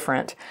by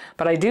different,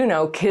 but I do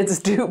know kids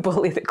do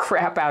bully the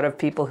crap out of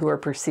people who are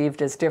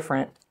perceived as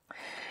different.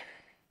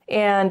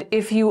 And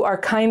if you are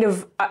kind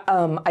of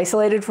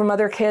isolated from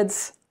other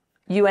kids,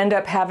 you end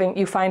up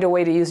you find a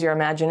way to use your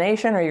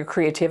imagination or your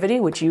creativity,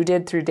 which you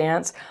did through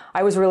dance.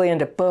 I was really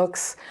into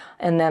books,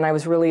 and then I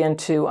was really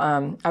into,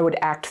 I would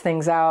act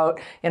things out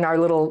in our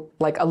little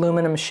like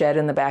aluminum shed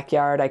in the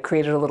backyard. I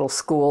created a little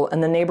school,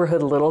 and the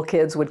neighborhood little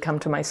kids would come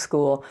to my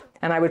school,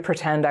 and I would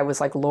pretend I was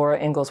like Laura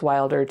Ingalls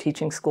Wilder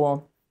teaching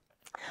school.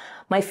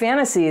 My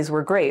fantasies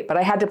were great, but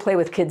I had to play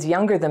with kids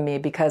younger than me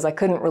because I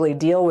couldn't really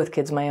deal with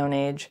kids my own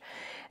age.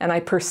 And I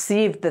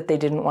perceived that they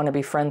didn't want to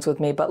be friends with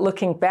me. But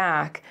looking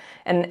back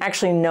and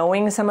actually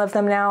knowing some of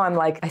them now, I'm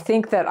like, I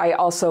think that I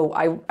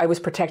was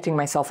protecting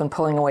myself and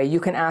pulling away. You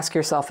can ask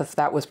yourself if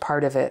that was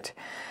part of it.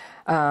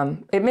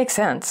 It makes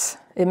sense.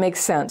 It makes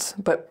sense.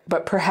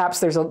 But perhaps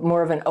there's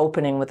more of an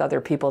opening with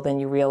other people than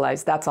you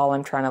realize. That's all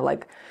I'm trying to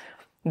like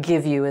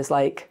give you is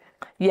like,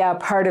 yeah,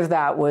 part of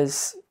that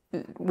was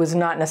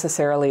not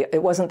necessarily,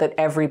 it wasn't that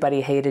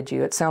everybody hated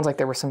you. It sounds like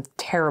there were some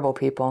terrible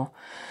people.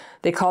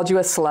 They called you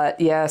a slut.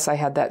 Yes, I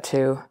had that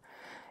too.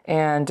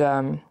 And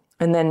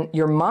then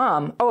your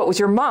mom, oh, it was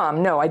your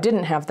mom. No, I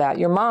didn't have that.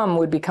 Your mom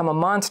would become a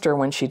monster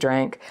when she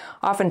drank,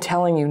 often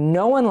telling you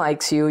no one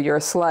likes you, you're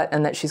a slut,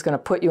 and that she's going to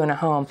put you in a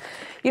home.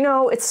 You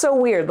know, it's so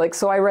weird. Like,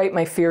 so I write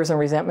my fears and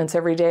resentments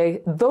every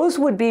day. Those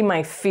would be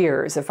my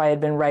fears if I had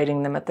been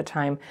writing them at the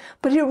time.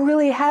 But it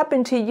really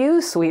happened to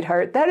you,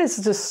 sweetheart. That is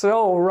just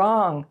so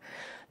wrong.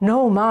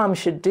 No mom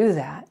should do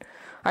that.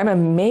 I'm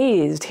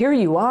amazed. Here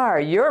you are.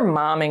 You're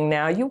momming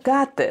now. You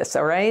got this,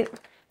 all right?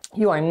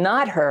 You are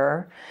not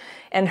her.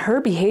 And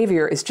her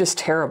behavior is just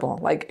terrible.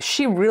 Like,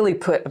 she really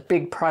put a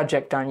big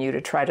project on you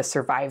to try to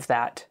survive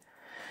that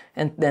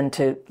and then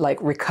to like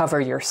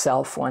recover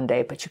yourself one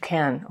day. But you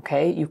can,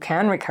 okay? You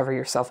can recover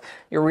yourself.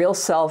 Your real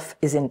self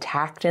is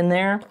intact in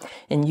there,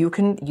 and you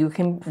can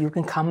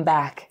come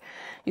back.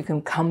 You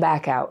can come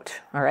back out,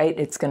 all right?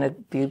 It's going to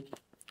be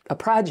a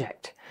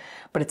project,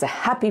 but it's a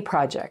happy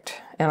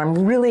project. And I'm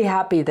really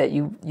happy that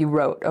you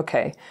wrote,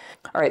 okay.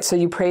 All right, so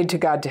you prayed to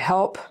God to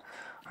help,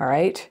 all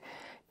right?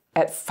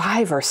 At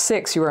 5 or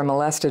 6, you were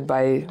molested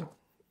by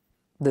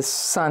the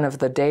son of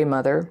the day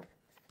mother.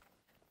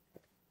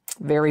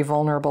 Very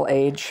vulnerable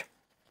age.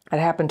 It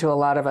happened to a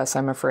lot of us,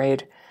 I'm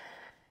afraid.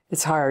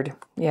 It's hard,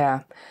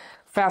 yeah.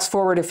 Fast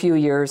forward a few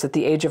years, at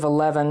the age of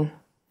 11,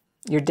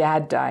 your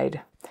dad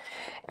died.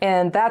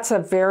 And that's a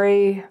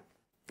very,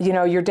 you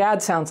know, your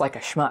dad sounds like a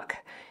schmuck.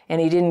 And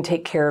he didn't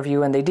take care of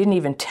you, and they didn't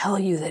even tell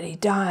you that he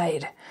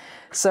died.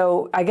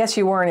 So I guess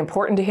you weren't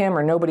important to him,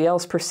 or nobody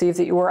else perceived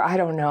that you were. I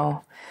don't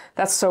know.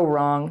 That's so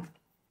wrong.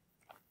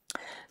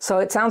 So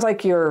it sounds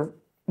like your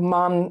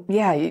mom,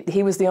 yeah,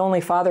 he was the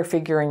only father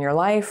figure in your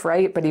life,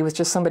 right? But he was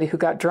just somebody who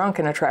got drunk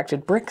and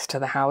attracted bricks to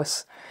the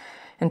house.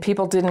 And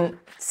people didn't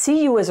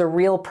see you as a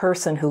real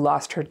person who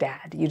lost her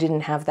dad. You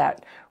didn't have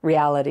that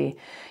reality.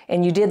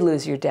 And you did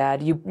lose your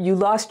dad. You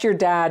lost your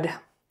dad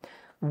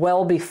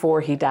well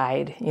before he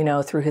died, you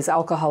know, through his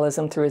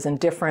alcoholism, through his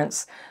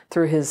indifference,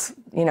 through his,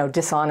 you know,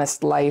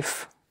 dishonest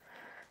life,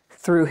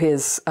 through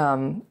his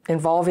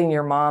involving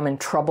your mom in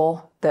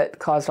trouble that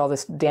caused all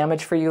this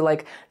damage for you.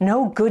 Like,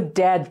 no good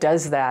dad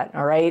does that,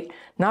 all right?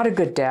 Not a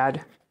good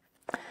dad.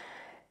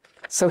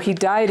 So he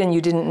died and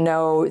you didn't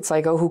know. It's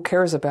like, oh, who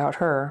cares about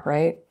her,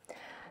 right?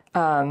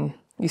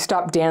 You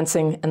stopped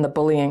dancing and the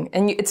bullying.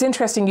 And it's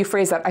interesting you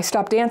phrase that, I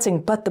stopped dancing,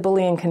 but the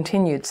bullying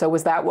continued. So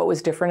was that what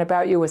was different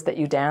about you, was that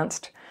you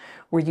danced?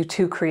 Were you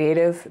too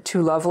creative,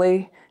 too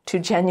lovely, too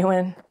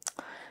genuine?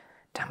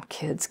 Dumb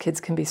kids.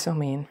 Kids can be so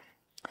mean.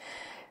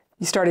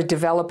 You started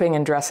developing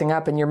and dressing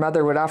up, and your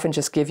mother would often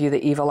just give you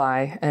the evil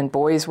eye, and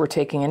boys were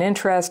taking an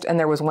interest, and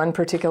there was one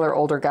particular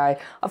older guy.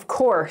 Of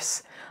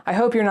course, I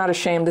hope you're not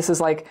ashamed. This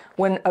is like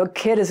when a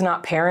kid is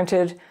not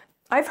parented.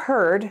 I've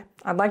heard,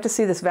 I'd like to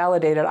see this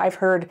validated, I've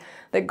heard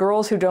that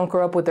girls who don't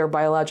grow up with their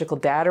biological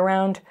dad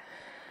around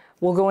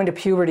will go into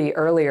puberty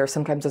earlier,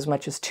 sometimes as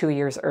much as 2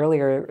 years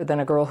earlier than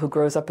a girl who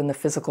grows up in the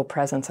physical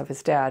presence of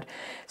his dad.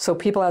 So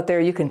people out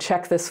there, you can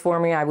check this for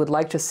me. I would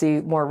like to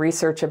see more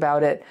research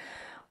about it.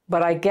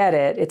 But I get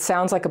it. It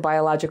sounds like a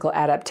biological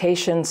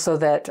adaptation so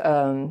that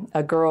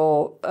a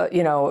girl,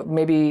 you know,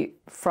 maybe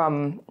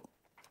from,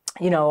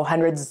 you know,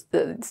 hundreds,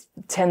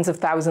 tens of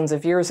thousands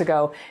of years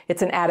ago,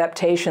 it's an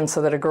adaptation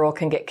so that a girl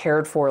can get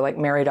cared for, like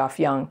married off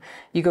young.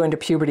 You go into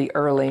puberty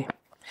early.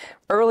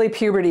 Early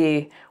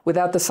puberty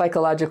without the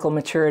psychological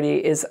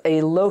maturity is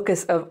a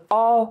locus of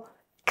all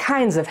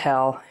kinds of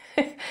hell.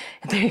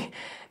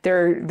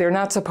 They're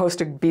not supposed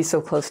to be so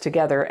close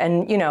together.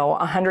 And, you know,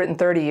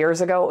 130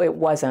 years ago, it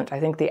wasn't. I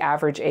think the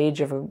average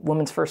age of a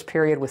woman's first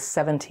period was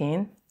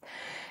 17.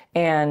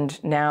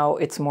 And now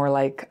it's more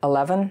like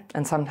 11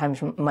 and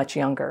sometimes much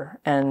younger.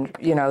 And,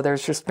 you know,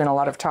 there's just been a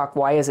lot of talk.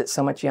 Why is it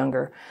so much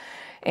younger?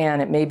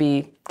 And it may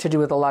be to do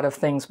with a lot of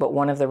things, but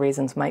one of the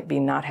reasons might be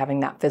not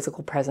having that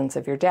physical presence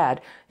of your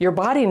dad. Your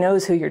body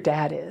knows who your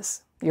dad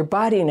is. Your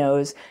body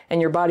knows, and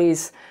your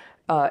body's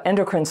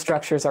endocrine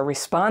structures are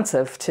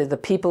responsive to the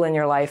people in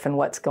your life and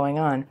what's going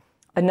on.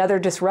 Another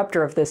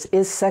disruptor of this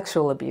is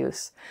sexual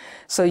abuse.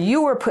 So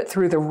you were put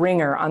through the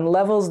ringer on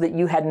levels that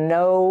you had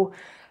no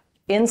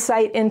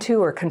insight into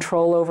or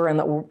control over, and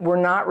that we're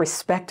not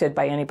respected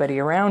by anybody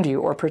around you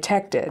or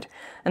protected.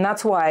 And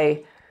that's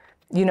why,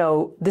 you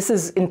know, this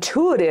is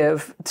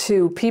intuitive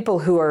to people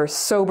who are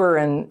sober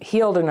and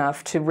healed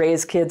enough to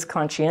raise kids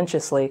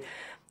conscientiously,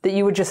 that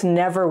you would just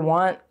never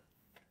want,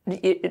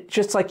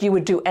 just like you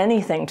would do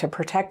anything to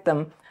protect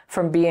them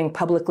from being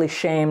publicly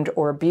shamed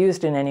or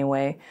abused in any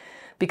way,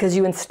 because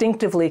you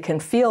instinctively can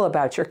feel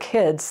about your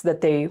kids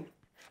that they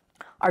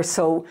are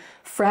so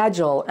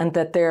fragile and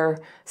that their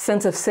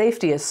sense of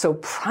safety is so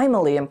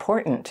primally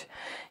important.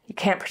 You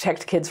can't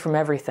protect kids from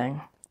everything.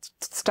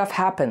 Stuff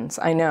happens,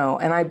 I know,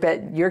 and I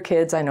bet your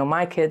kids, I know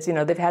my kids, you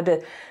know, they've had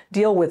to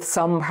deal with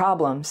some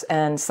problems,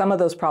 and some of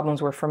those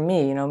problems were from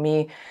me. You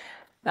know,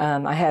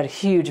 I had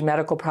huge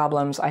medical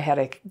problems. I had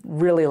a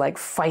really like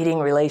fighting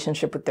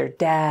relationship with their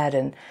dad,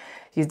 and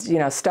you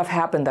know, stuff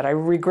happened that I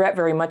regret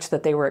very much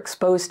that they were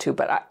exposed to.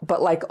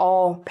 But like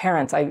all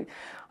parents,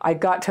 I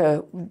got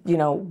to, you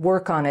know,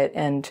 work on it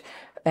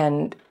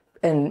and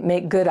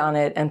make good on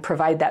it and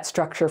provide that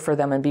structure for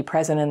them and be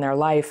present in their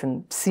life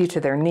and see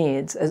to their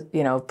needs,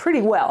 you know,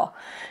 pretty well.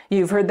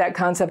 You've heard that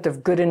concept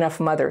of good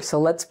enough mother. So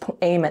let's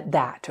aim at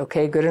that,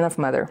 okay? Good enough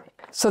mother.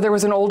 So there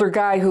was an older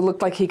guy who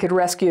looked like he could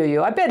rescue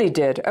you. I bet he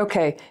did.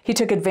 Okay. He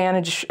took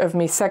advantage of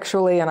me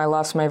sexually and I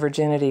lost my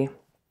virginity.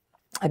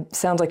 It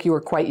sounds like you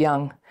were quite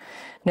young.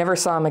 Never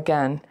saw him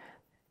again.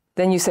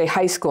 Then you say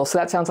high school, so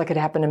that sounds like it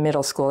happened in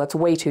middle school. That's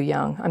way too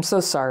young. I'm so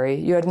sorry.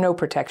 You had no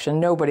protection,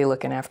 nobody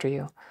looking after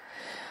you.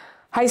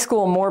 High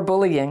school, more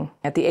bullying.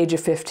 At the age of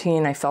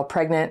 15, I fell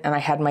pregnant and I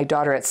had my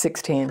daughter at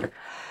 16.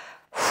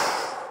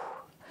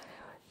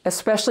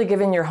 Especially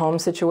given your home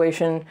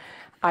situation,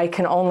 I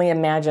can only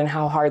imagine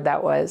how hard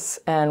that was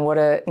and what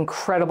an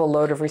incredible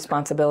load of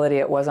responsibility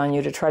it was on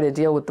you to try to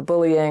deal with the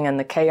bullying and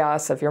the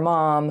chaos of your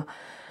mom.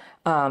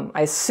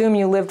 I assume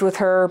you lived with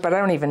her, but I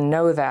don't even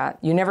know that.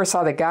 You never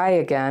saw the guy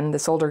again,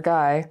 this older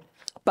guy.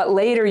 But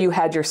later you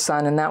had your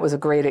son, and that was a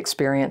great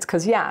experience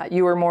because, yeah,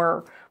 you were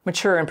more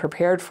mature and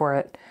prepared for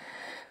it.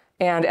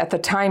 And at the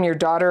time, your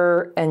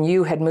daughter and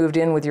you had moved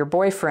in with your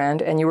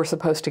boyfriend, and you were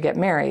supposed to get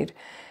married.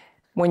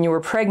 When you were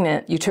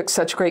pregnant, you took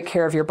such great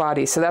care of your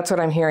body. So that's what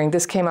I'm hearing.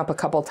 This came up a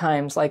couple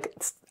times. Like,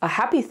 a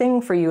happy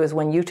thing for you is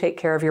when you take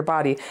care of your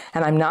body.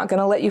 And I'm not going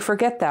to let you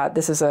forget that.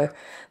 This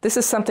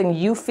is something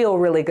you feel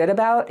really good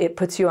about. It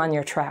puts you on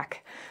your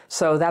track.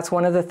 So that's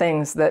one of the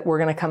things that we're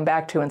going to come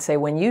back to and say,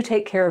 when you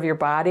take care of your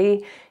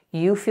body,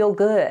 you feel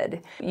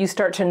good. You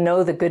start to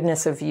know the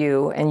goodness of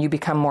you and you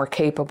become more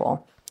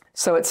capable.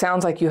 So it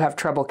sounds like you have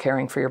trouble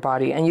caring for your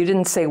body. And you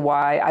didn't say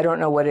why. I don't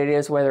know what it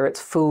is, whether it's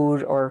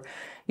food or,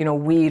 you know,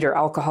 weed or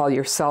alcohol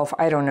yourself.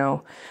 I don't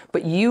know.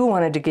 But you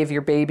wanted to give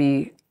your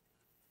baby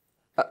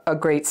a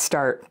great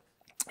start.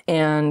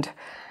 And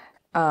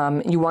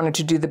you wanted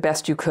to do the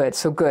best you could.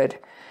 So good.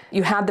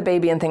 You had the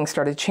baby and things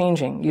started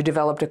changing. You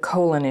developed a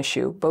colon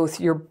issue.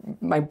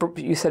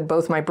 You said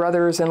both my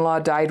brothers-in-law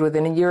died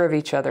within a year of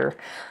each other.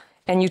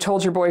 And you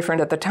told your boyfriend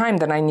at the time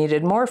that I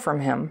needed more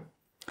from him.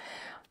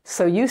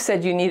 So you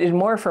said you needed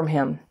more from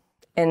him,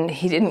 and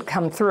he didn't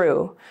come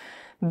through.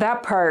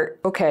 That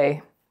part,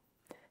 okay,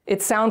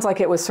 it sounds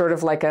like it was sort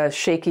of like a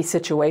shaky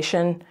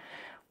situation.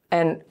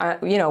 And,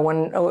 you know,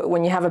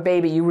 when you have a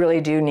baby, you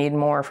really do need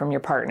more from your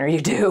partner. You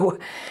do.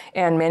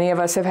 And many of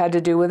us have had to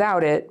do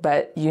without it,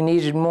 but you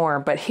needed more.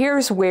 But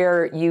here's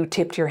where you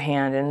tipped your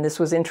hand, and this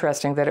was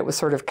interesting that it was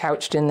sort of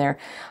couched in there.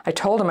 I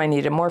told him I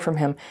needed more from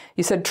him.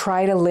 You said,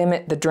 try to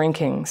limit the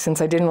drinking,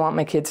 since I didn't want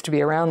my kids to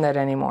be around that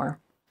anymore.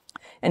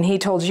 And he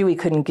told you he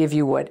couldn't give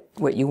you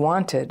what you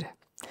wanted.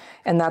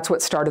 And that's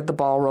what started the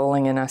ball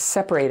rolling and us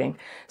separating.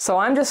 So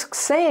I'm just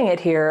saying it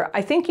here.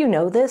 I think you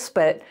know this,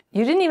 but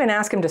you didn't even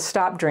ask him to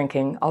stop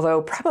drinking,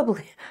 although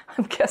probably,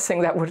 I'm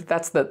guessing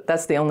that's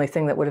the only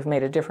thing that would have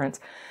made a difference.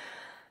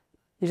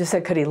 You just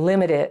said, could he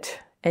limit it?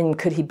 And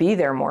could he be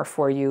there more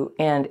for you?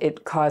 And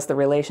it caused the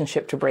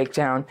relationship to break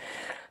down.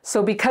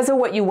 So because of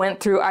what you went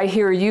through, I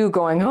hear you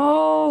going,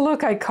 oh,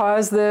 look, I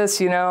caused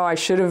this, you know, I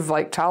should have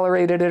like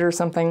tolerated it or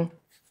something.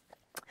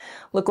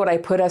 Look what I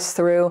put us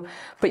through.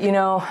 But you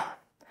know,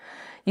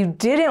 you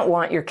didn't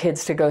want your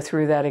kids to go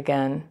through that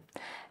again,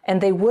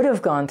 and they would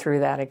have gone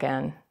through that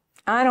again.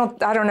 I don't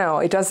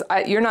know.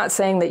 You're not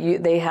saying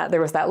that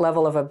there was that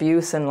level of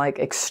abuse and like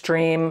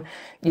extreme,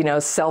 you know,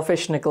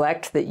 selfish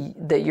neglect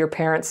that your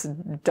parents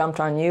dumped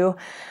on you.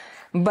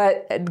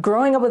 But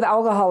growing up with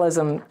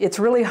alcoholism, it's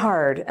really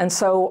hard. And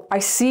so I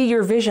see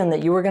your vision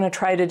that you were going to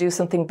try to do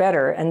something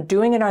better, and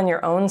doing it on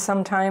your own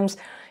sometimes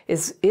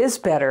is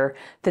better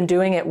than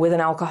doing it with an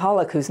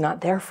alcoholic who's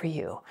not there for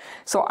you.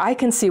 So I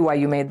can see why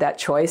you made that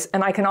choice.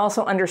 And I can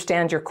also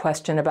understand your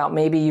question about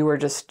maybe you were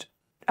just,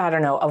 I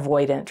don't know,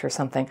 avoidant or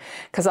something.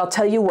 Because I'll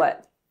tell you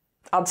what,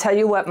 I'll tell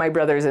you what, my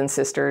brothers and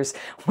sisters,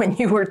 when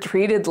you were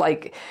treated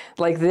like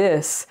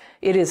this,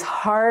 it is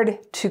hard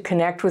to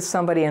connect with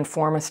somebody and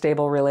form a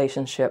stable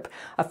relationship.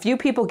 A few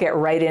people get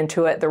right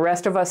into it. The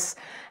rest of us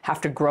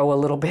have to grow a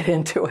little bit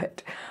into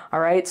it.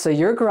 All right, so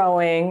you're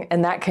growing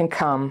and that can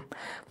come,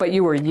 but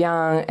you were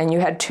young and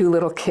you had 2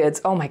 little kids.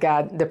 Oh my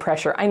God, the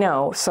pressure. I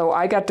know. So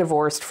I got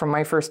divorced from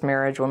my first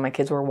marriage when my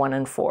kids were 1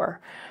 and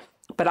 4.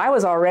 But I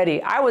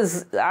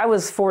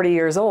was 40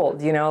 years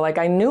old, you know, like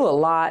I knew a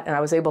lot and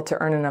I was able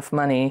to earn enough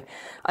money,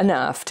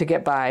 enough to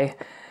get by.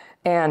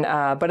 And,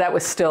 but that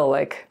was still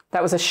like,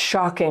 that was a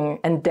shocking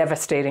and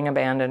devastating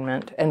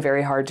abandonment and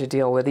very hard to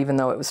deal with, even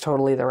though it was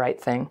totally the right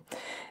thing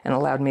and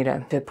allowed me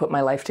to put my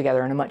life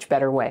together in a much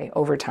better way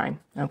over time.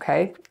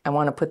 Okay. I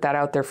want to put that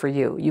out there for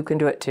you. You can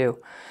do it too.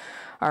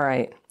 All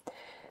right.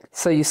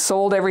 So you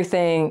sold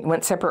everything,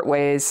 went separate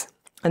ways.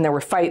 And there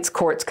were fights,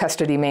 courts,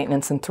 custody,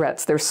 maintenance, and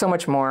threats. There's so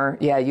much more.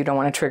 Yeah, you don't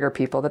want to trigger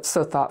people. That's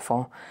so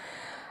thoughtful.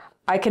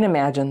 I can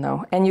imagine,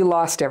 though. And you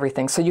lost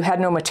everything. So you had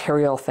no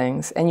material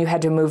things. And you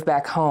had to move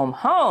back home.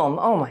 Home!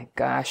 Oh, my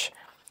gosh.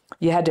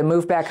 You had to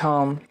move back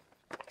home.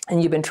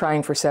 And you've been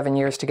trying for 7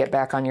 years to get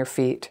back on your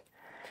feet.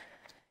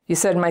 You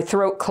said, my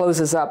throat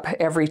closes up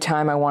every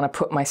time I want to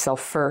put myself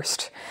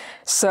first.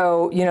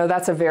 So, you know,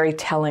 that's a very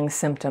telling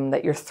symptom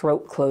that your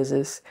throat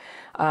closes.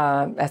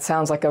 That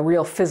sounds like a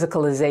real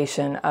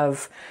physicalization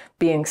of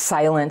being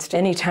silenced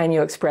anytime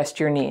you expressed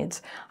your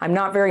needs. I'm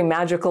not very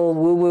magical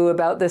woo-woo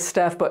about this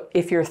stuff, but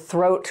if your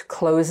throat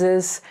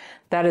closes,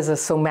 that is a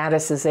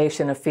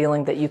somaticization of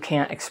feeling that you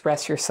can't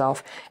express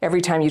yourself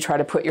every time you try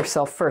to put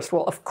yourself first.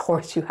 Well, of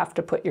course you have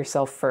to put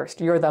yourself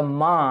first. You're the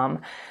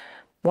mom.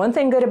 One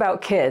thing good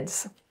about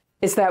kids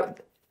is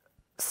that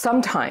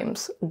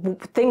sometimes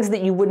things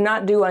that you would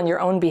not do on your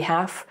own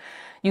behalf,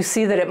 you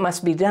see that it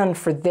must be done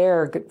for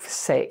their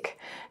sake.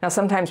 Now,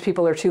 sometimes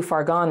people are too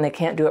far gone. They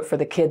can't do it for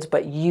the kids,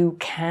 but you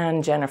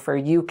can, Jennifer,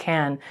 you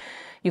can.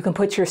 You can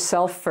put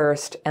yourself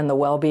first and the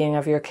well-being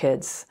of your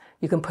kids.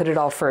 You can put it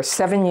all first.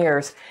 7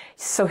 years.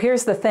 So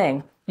here's the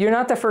thing. You're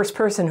not the first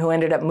person who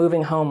ended up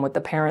moving home with the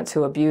parents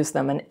who abused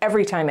them. And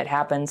every time it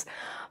happens,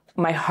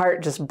 my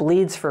heart just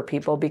bleeds for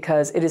people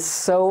because it is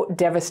so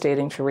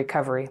devastating to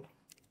recovery.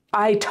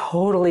 I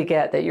totally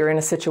get that you're in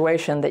a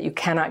situation that you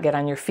cannot get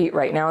on your feet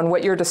right now. And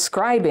what you're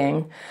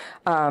describing,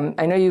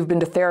 I know you've been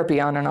to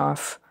therapy on and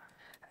off,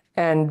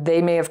 and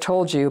they may have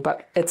told you,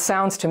 but it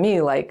sounds to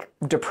me like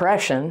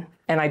depression,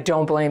 and I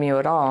don't blame you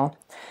at all,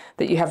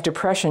 that you have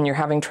depression, you're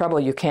having trouble,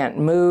 you can't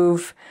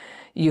move,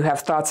 you have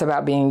thoughts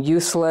about being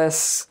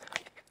useless,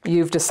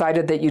 you've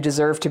decided that you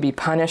deserve to be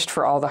punished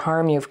for all the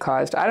harm you've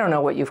caused. I don't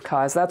know what you've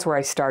caused. That's where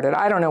I started.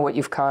 I don't know what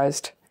you've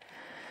caused.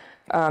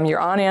 You're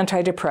on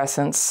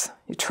antidepressants,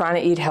 you're trying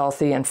to eat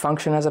healthy and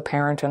function as a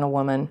parent and a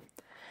woman,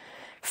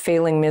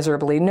 failing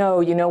miserably. No,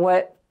 you know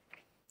what?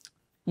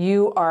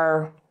 You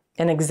are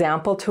an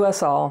example to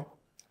us all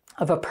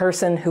of a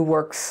person who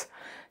works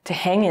to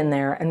hang in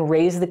there and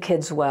raise the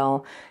kids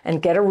well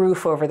and get a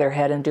roof over their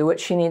head and do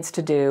what she needs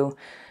to do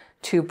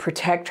to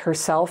protect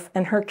herself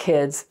and her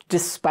kids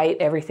despite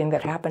everything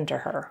that happened to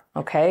her,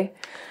 okay?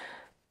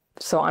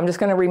 So I'm just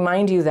going to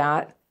remind you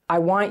that. I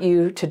want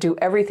you to do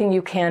everything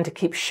you can to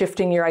keep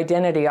shifting your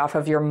identity off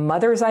of your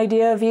mother's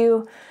idea of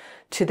you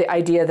to the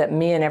idea that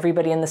me and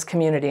everybody in this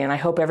community, and I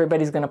hope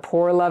everybody's going to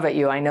pour love at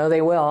you. I know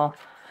they will.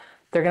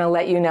 They're going to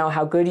let you know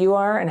how good you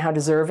are and how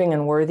deserving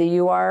and worthy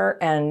you are,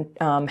 and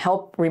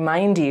help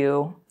remind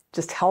you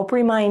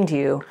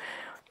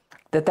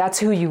that that's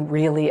who you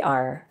really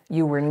are.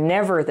 You were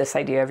never this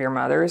idea of your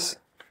mother's.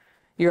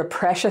 You're a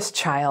precious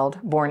child,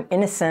 born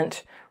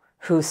innocent,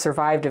 who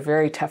survived a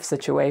very tough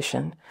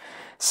situation.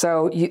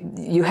 So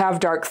you have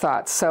dark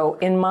thoughts. So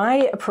in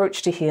my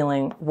approach to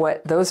healing,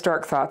 what those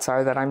dark thoughts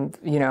are, that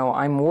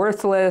I'm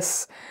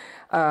worthless,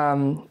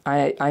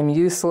 I'm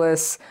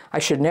useless, I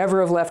should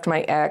never have left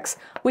my ex,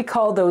 we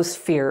call those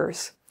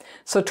fears.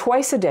 So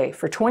twice a day,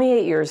 for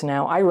 28 years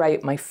now, I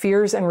write my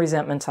fears and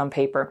resentments on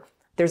paper.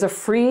 There's a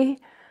free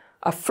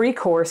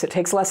course. It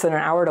takes less than an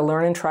hour to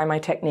learn and try my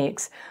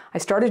techniques. I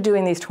started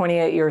doing these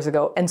 28 years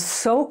ago, and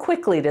so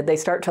quickly did they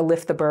start to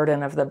lift the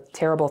burden of the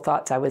terrible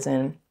thoughts I was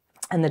in,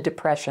 and the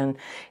depression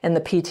and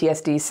the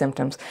PTSD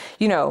symptoms.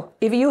 You know,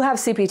 if you have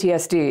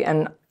CPTSD,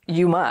 and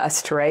you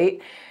must,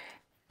 right?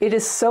 It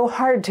is so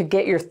hard to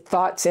get your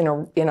thoughts in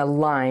a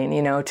line,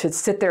 you know, to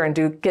sit there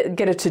and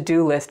get a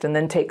to-do list and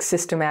then take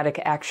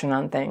systematic action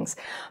on things.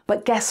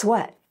 But guess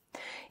what?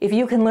 If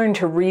you can learn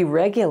to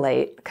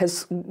re-regulate,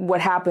 because what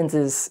happens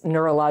is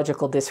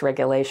neurological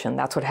dysregulation.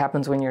 That's what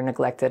happens when you're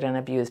neglected and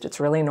abused.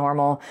 It's really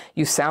normal.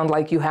 You sound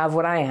like you have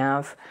what I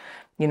have.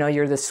 You know,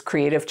 you're this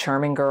creative,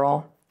 charming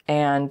girl.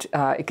 And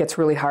it gets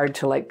really hard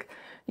to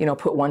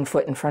put one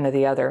foot in front of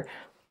the other.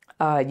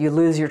 You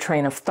lose your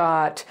train of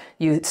thought.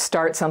 You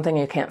start something,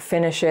 you can't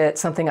finish it.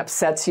 Something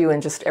upsets you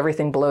and just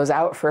everything blows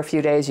out for a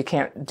few days. You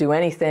can't do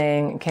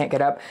anything, you can't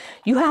get up.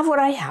 You have what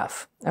I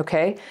have,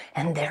 okay?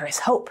 And there is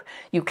hope.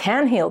 You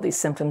can heal these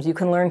symptoms. You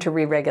can learn to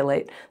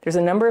re-regulate. There's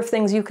a number of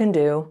things you can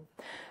do.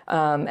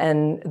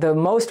 And the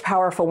most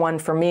powerful one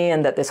for me,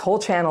 and that this whole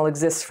channel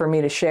exists for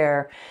me to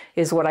share,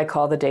 is what I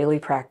call the daily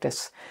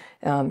practice.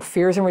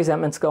 Fears and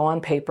resentments go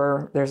on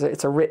paper.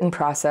 It's a written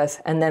process,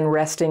 and then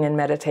resting and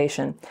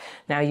meditation.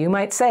 Now you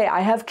might say,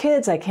 I have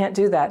kids, I can't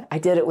do that. I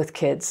did it with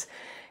kids.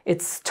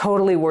 It's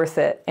totally worth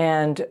it.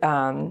 And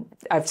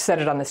I've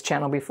said it on this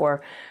channel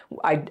before.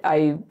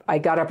 I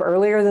got up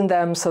earlier than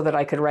them so that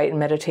I could write and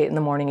meditate in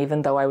the morning,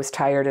 even though I was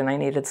tired and I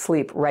needed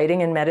sleep.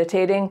 Writing and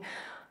meditating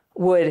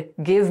would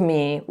give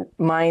me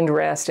mind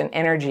rest and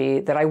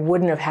energy that I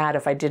wouldn't have had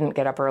if I didn't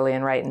get up early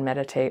and write and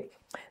meditate.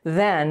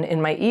 Then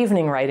in my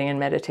evening writing and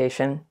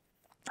meditation,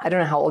 I don't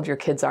know how old your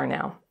kids are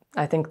now.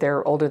 I think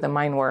they're older than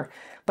mine were,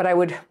 but I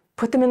would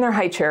put them in their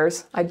high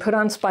chairs. I'd put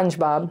on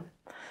SpongeBob.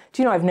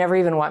 Do you know I've never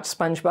even watched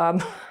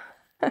SpongeBob?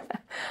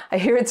 I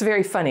hear it's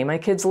very funny. My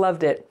kids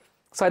loved it.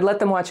 So I'd let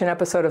them watch an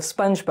episode of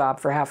SpongeBob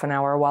for half an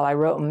hour while I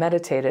wrote and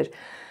meditated.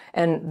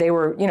 And they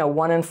were,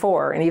 1 and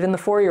 4. And even the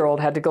 4-year-old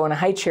had to go in a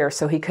high chair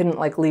so he couldn't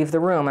leave the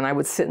room. And I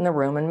would sit in the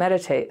room and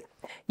meditate.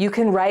 You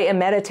can write and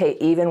meditate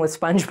even with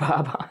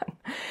SpongeBob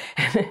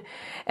on.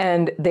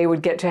 And they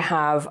would get to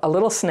have a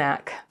little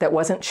snack that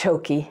wasn't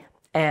choky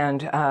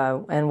and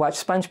watch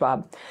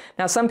SpongeBob.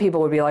 Now, some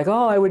people would be like,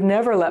 oh, I would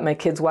never let my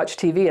kids watch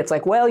TV. It's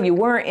like, well, you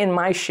weren't in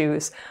my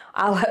shoes.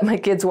 I'll let my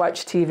kids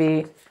watch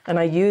TV. And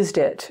I used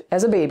it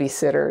as a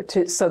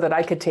babysitter so that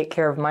I could take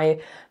care of my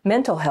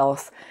mental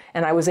health.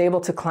 And I was able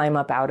to climb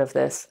up out of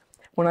this.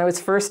 When I was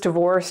first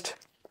divorced,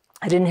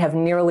 I didn't have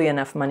nearly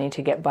enough money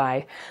to get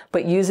by.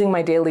 But using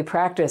my daily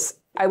practice,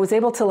 I was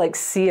able to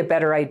see a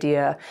better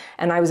idea,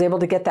 and I was able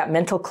to get that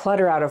mental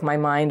clutter out of my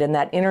mind and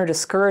that inner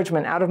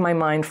discouragement out of my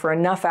mind for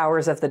enough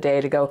hours of the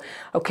day to go,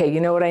 okay, you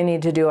know what I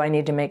need to do? I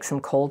need to make some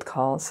cold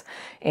calls,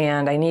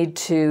 and I need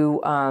to,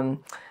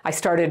 I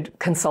started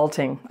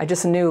consulting. I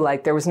just knew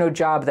there was no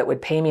job that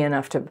would pay me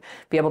enough to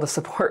be able to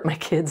support my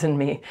kids and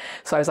me.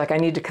 So I was like, I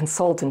need to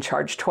consult and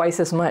charge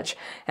twice as much.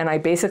 And I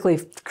basically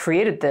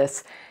created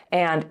this,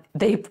 and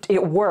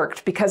it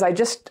worked because I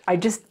just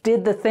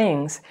did the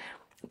things.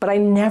 But I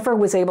never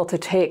was able to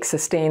take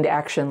sustained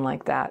action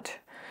like that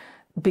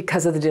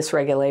because of the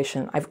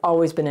dysregulation. I've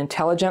always been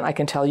intelligent. I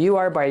can tell you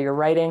are by your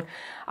writing.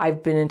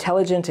 I've been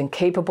intelligent and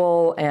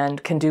capable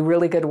and can do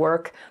really good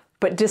work.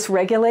 But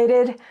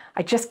dysregulated,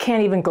 I just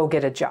can't even go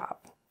get a job,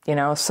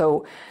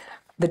 So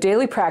the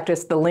daily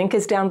practice, the link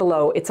is down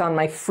below. It's on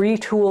my free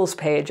tools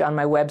page on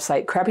my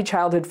website,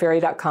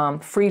 crappychildhoodfairy.com,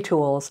 free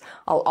tools.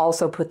 I'll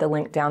also put the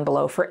link down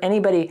below for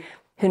anybody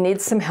who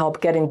needs some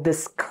help getting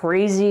this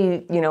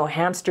crazy,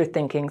 hamster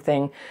thinking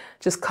thing.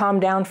 Just calm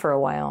down for a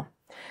while.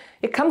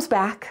 It comes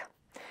back.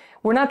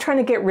 We're not trying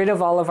to get rid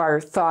of all of our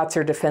thoughts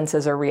or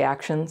defenses or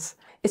reactions.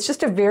 It's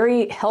just a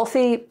very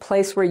healthy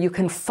place where you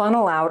can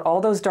funnel out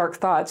all those dark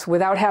thoughts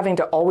without having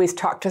to always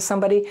talk to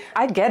somebody.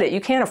 I get it.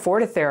 You can't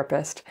afford a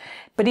therapist.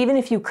 But even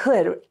if you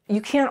could, you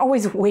can't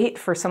always wait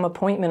for some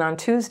appointment on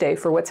Tuesday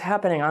for what's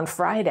happening on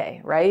Friday,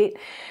 right?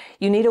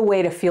 You need a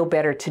way to feel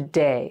better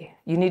today.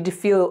 You need to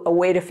feel a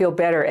way to feel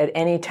better at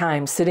any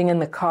time, sitting in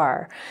the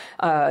car,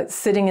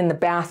 sitting in the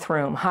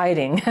bathroom,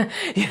 hiding,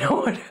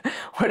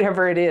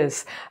 whatever it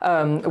is,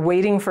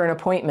 waiting for an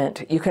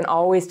appointment. You can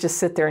always just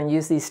sit there and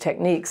use these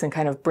techniques and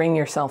kind of bring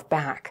yourself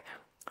back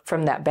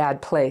from that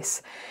bad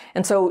place.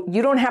 And so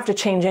you don't have to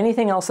change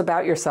anything else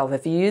about yourself.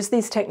 If you use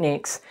these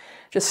techniques,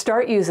 just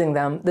start using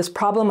them. This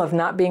problem of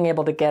not being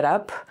able to get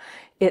up,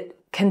 it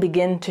can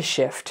begin to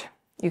shift.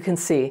 You can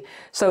see.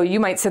 So you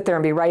might sit there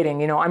and be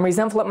writing, I'm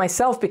resentful at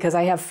myself because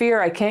I have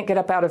fear I can't get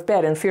up out of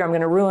bed, and fear I'm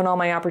going to ruin all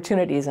my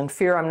opportunities, and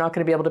fear I'm not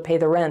going to be able to pay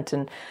the rent,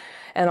 and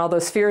all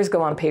those fears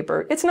go on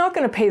paper. It's not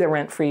going to pay the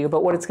rent for you,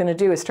 but what it's going to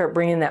do is start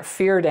bringing that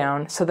fear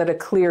down so that a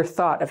clear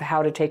thought of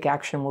how to take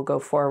action will go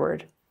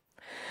forward.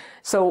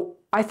 So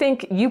I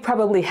think you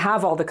probably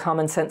have all the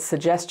common sense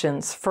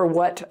suggestions for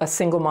what a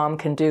single mom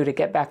can do to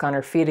get back on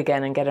her feet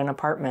again and get an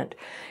apartment.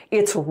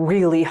 It's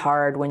really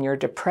hard when you're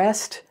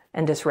depressed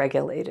and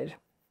dysregulated.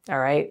 All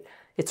right?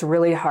 It's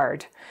really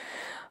hard.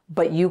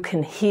 But you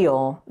can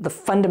heal the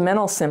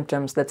fundamental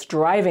symptoms that's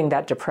driving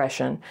that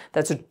depression.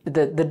 That's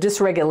the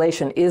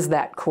dysregulation is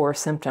that core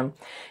symptom.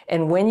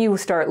 And when you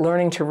start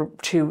learning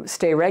to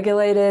stay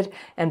regulated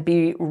and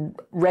be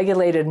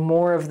regulated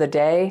more of the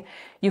day,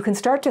 you can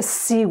start to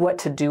see what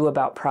to do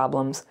about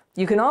problems.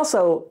 You can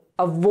also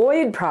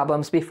avoid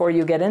problems before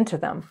you get into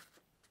them.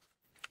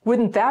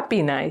 Wouldn't that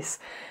be nice?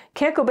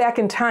 Can't go back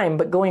in time,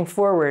 but going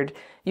forward,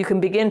 you can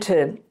begin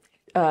to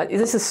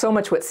this is so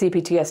much what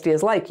CPTSD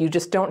is like. You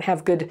just don't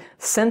have good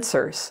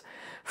sensors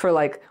for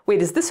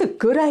wait, is this a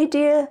good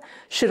idea?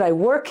 Should I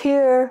work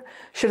here?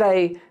 Should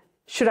I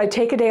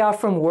take a day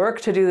off from work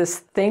to do this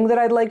thing that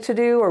I'd like to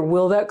do? Or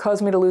will that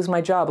cause me to lose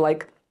my job?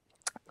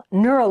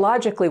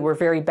 Neurologically, we're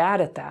very bad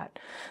at that.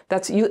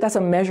 That's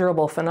a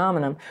measurable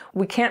phenomenon.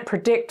 We can't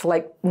predict,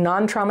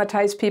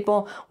 non-traumatized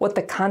people, what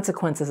the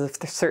consequences of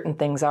certain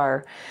things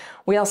are.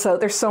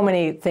 There's so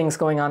many things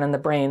going on in the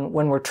brain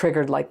when we're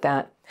triggered like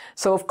that.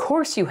 So of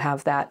course you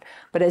have that,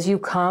 but as you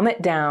calm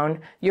it down,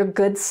 your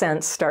good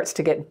sense starts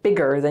to get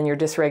bigger than your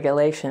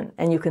dysregulation,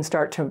 and you can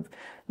start to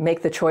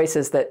make the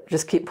choices that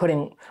just keep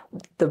putting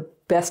the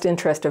best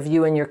interest of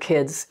you and your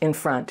kids in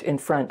front, in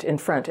front, in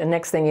front. And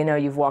next thing you know,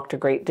 you've walked a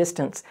great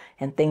distance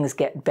and things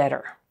get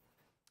better.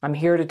 I'm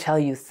here to tell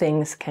you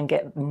things can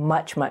get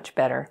much, much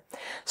better.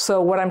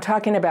 So what I'm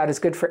talking about is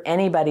good for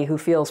anybody who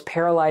feels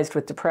paralyzed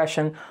with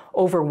depression,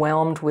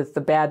 overwhelmed with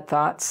the bad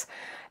thoughts.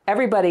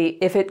 Everybody,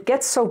 if it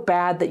gets so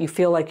bad that you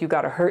feel like you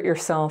got to hurt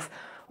yourself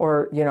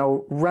or,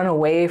 run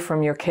away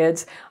from your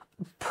kids,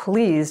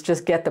 please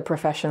just get the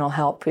professional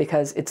help,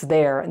 because it's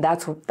there.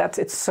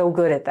 It's so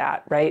good at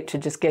that, right? To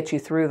just get you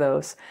through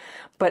those.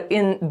 But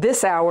in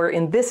this hour,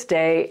 in this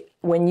day,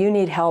 when you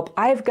need help,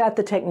 I've got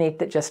the technique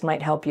that just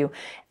might help you.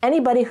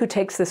 Anybody who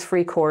takes this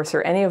free course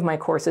or any of my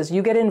courses,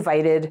 you get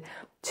invited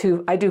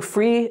to, I do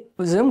free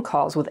Zoom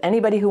calls with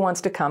anybody who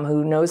wants to come,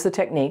 who knows the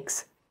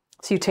techniques.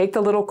 So you take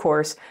the little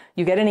course,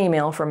 you get an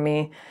email from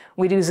me,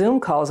 we do Zoom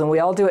calls and we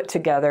all do it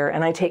together,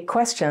 and I take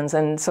questions.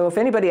 And so if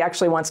anybody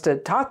actually wants to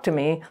talk to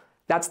me,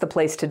 that's the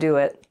place to do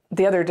it.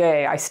 The other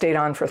day, I stayed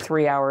on for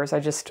 3 hours. I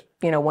just,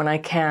 when I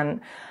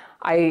can,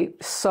 I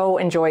so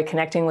enjoy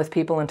connecting with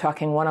people and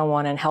talking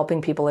one-on-one and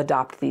helping people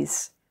adopt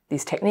these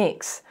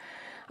techniques.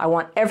 I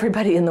want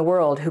everybody in the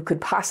world who could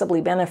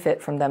possibly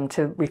benefit from them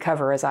to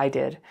recover as I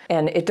did.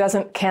 And it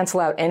doesn't cancel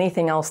out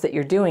anything else that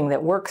you're doing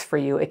that works for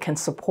you. It can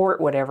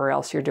support whatever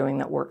else you're doing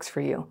that works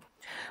for you.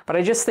 But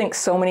I just think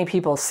so many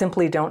people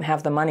simply don't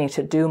have the money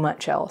to do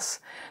much else.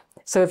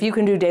 So if you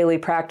can do daily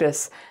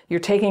practice, you're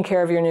taking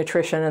care of your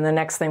nutrition, and the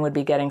next thing would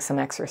be getting some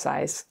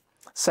exercise.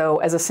 So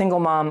as a single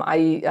mom,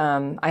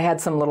 I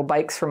had some little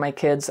bikes for my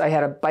kids. I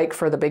had a bike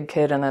for the big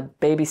kid and a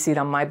baby seat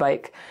on my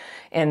bike.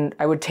 And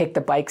I would take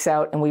the bikes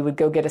out and we would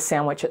go get a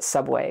sandwich at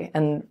Subway.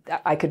 And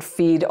I could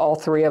feed all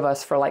three of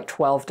us for like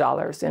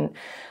 $12. And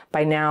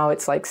by now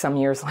it's like some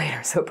years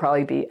later, so it'd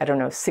probably be, I don't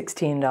know,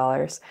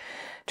 $16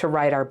 to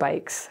ride our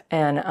bikes.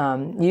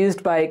 And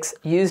used bikes,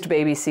 used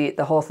baby seat,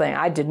 the whole thing.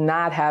 I did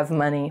not have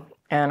money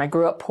and I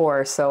grew up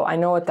poor, so I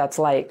know what that's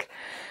like.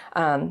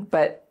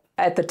 But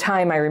at the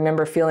time I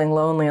remember feeling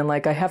lonely and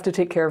like I have to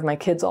take care of my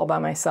kids all by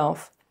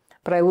myself.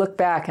 But I look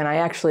back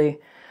and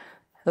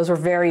those were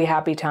very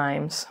happy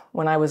times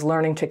when I was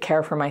learning to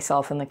care for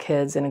myself and the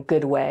kids in a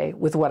good way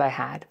with what I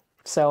had.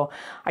 So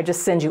I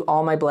just send you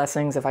all my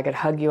blessings. If I could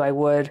hug you, I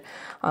would.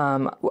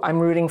 I'm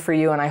rooting for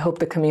you, and I hope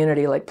the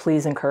community,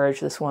 please encourage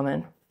this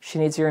woman. She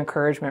needs your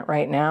encouragement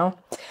right now.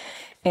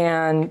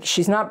 And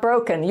she's not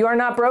broken. You are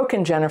not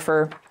broken,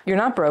 Jennifer. You're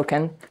not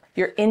broken.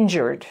 You're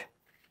injured.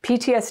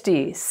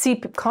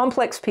 PTSD,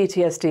 complex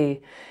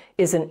PTSD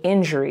is an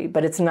injury,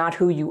 but it's not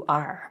who you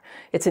are.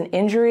 It's an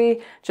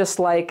injury just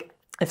like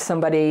if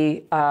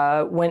somebody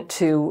went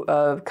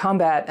to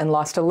combat and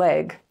lost a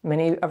leg.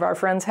 Many of our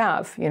friends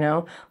have,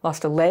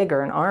 lost a leg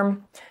or an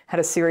arm, had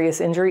a serious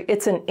injury.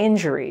 It's an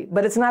injury,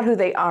 but it's not who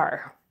they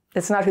are.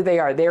 It's not who they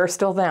are. They are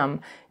still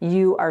them.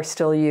 You are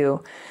still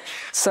you.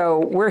 So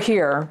we're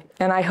here,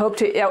 and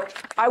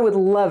I would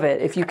love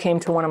it if you came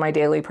to one of my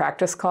daily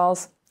practice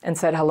calls and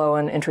said hello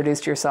and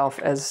introduced yourself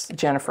as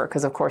Jennifer,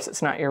 because of course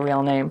it's not your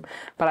real name.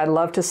 But I'd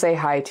love to say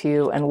hi to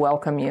you and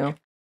welcome you.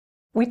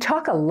 We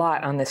talk a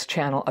lot on this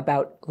channel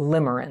about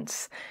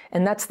limerence,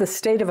 and that's the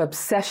state of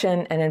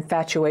obsession and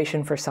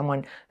infatuation for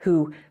someone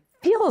who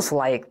feels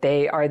like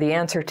they are the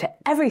answer to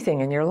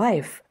everything in your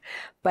life,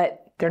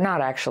 but they're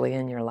not actually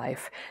in your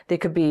life. They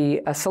could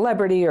be a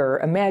celebrity or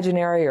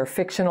imaginary or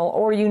fictional,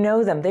 or you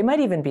know them. They might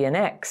even be an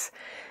ex,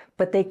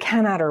 but they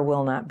cannot or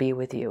will not be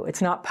with you.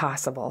 It's not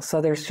possible.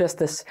 So there's just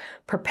this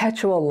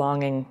perpetual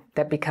longing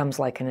that becomes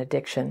like an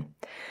addiction.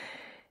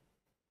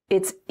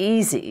 It's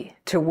easy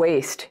to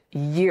waste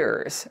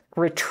years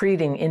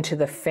retreating into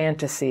the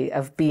fantasy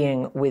of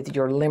being with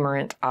your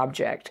limerent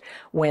object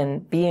when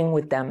being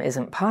with them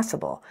isn't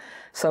possible.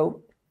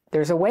 So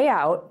there's a way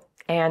out,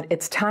 and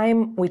it's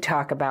time we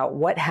talk about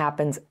what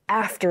happens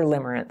after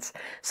limerence.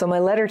 So my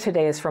letter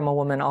today is from a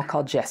woman I'll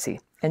call Jessie,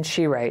 and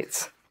she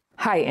writes,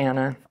 "Hi,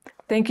 Anna.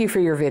 Thank you for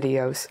your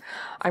videos.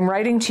 I'm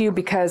writing to you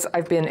because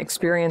I've been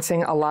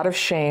experiencing a lot of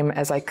shame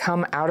as I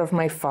come out of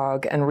my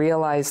fog and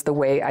realize the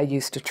way I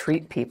used to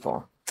treat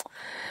people.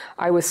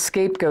 I was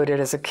scapegoated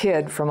as a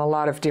kid from a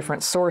lot of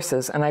different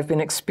sources, and I've been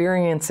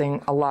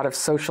experiencing a lot of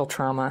social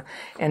trauma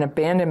and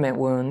abandonment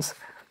wounds,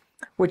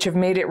 which have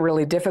made it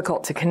really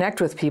difficult to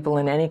connect with people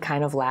in any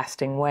kind of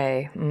lasting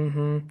way.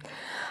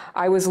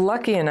 I was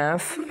lucky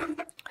enough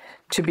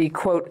to be,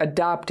 quote,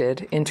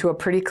 adopted into a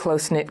pretty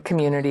close-knit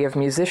community of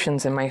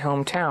musicians in my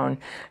hometown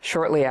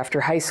shortly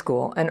after high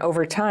school. And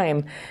over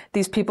time,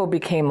 these people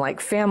became like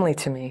family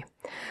to me.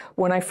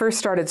 When I first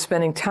started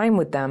spending time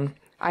with them,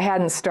 I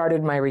hadn't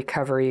started my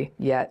recovery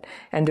yet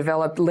and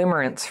developed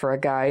limerence for a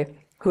guy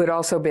who had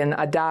also been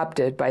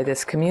adopted by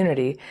this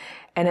community,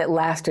 and it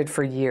lasted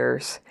for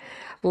years.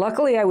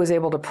 Luckily, I was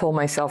able to pull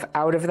myself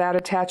out of that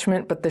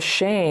attachment, but the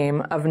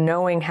shame of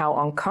knowing how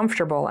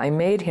uncomfortable I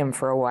made him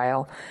for a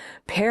while,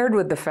 paired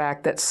with the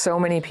fact that so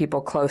many people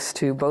close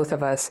to both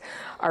of us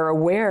are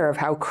aware of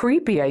how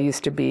creepy I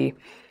used to be,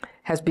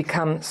 has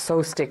become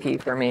so sticky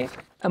for me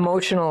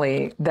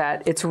emotionally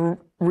that it's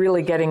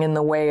really getting in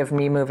the way of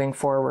me moving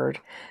forward.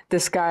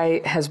 This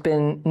guy has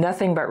been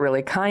nothing but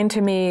really kind to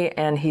me,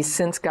 and he's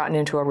since gotten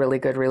into a really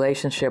good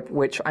relationship,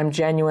 which I'm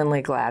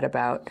genuinely glad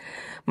about.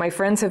 My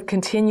friends have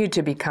continued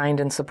to be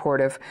kind and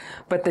supportive,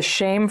 but the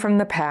shame from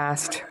the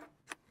past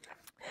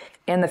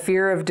and the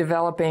fear of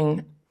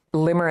developing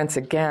limerence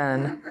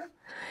again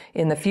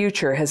in the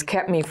future has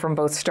kept me from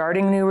both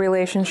starting new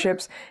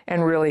relationships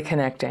and really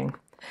connecting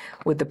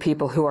with the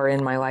people who are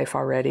in my life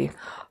already.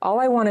 All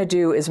I want to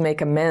do is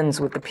make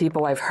amends with the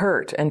people I've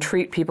hurt and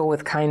treat people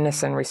with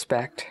kindness and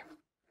respect.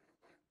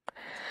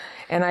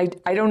 And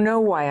I don't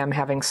know why I'm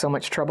having so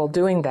much trouble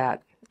doing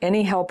that.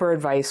 Any help or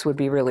advice would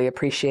be really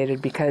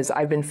appreciated because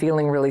I've been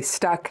feeling really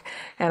stuck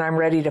and I'm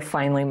ready to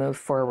finally move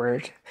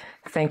forward.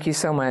 Thank you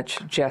so much,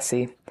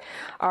 Jessie.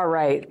 All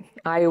right,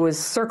 I was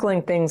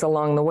circling things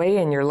along the way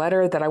in your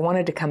letter that I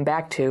wanted to come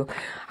back to.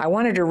 I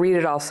wanted to read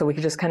it all so we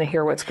could just kind of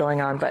hear what's going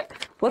on, but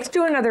let's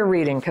do another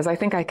reading because I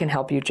think I can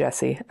help you,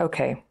 Jessie.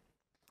 Okay.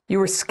 You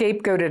were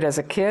scapegoated as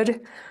a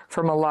kid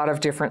from a lot of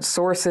different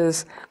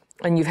sources,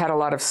 and you've had a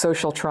lot of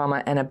social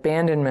trauma and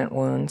abandonment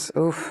wounds.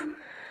 Oof.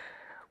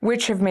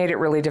 Which have made it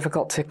really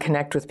difficult to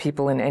connect with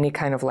people in any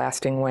kind of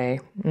lasting way.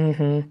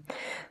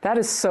 That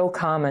is so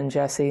common,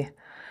 Jessie.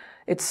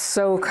 It's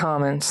so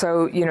common.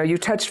 So, you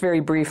touched very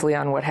briefly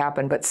on what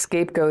happened, but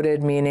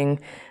scapegoated, meaning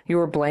you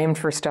were blamed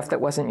for stuff that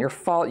wasn't your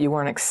fault. You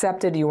weren't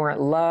accepted, you weren't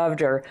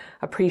loved or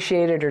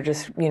appreciated, or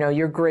just,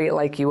 you're great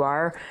like you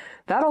are.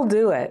 That'll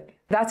do it.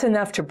 That's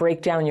enough to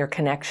break down your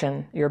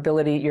connection, your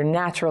ability, your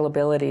natural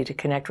ability to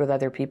connect with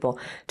other people,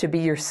 to be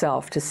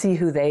yourself, to see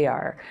who they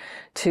are,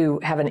 to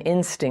have an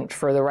instinct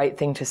for the right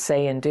thing to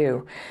say and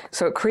do.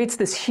 So it creates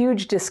this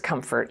huge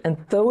discomfort, and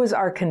those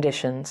are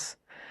conditions.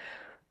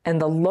 And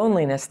the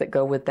loneliness that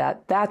go with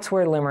that, that's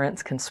where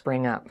limerence can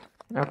spring up.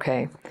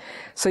 Okay,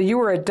 so you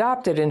were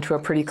adopted into a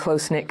pretty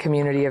close-knit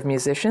community of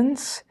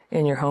musicians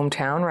in your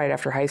hometown right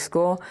after high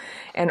school,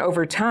 and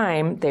over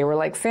time, they were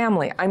like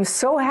family. I'm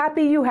so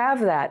happy you have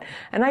that,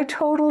 and I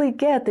totally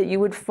get that you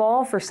would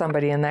fall for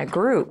somebody in that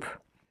group.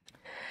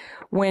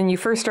 When you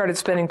first started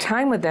spending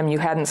time with them, you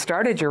hadn't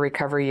started your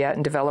recovery yet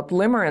and developed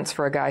limerence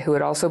for a guy who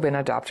had also been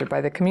adopted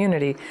by the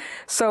community.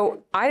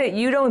 So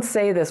you don't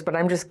say this, but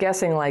I'm just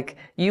guessing like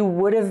you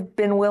would have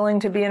been willing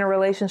to be in a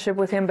relationship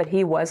with him, but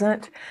he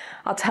wasn't.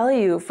 I'll tell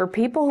you, for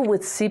people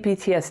with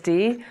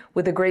CPTSD,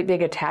 with a great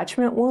big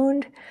attachment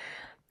wound,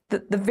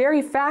 the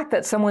very fact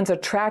that someone's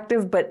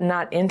attractive but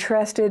not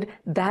interested,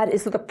 that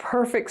is the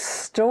perfect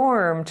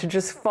storm to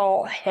just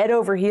fall head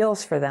over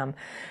heels for them.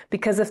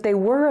 Because if they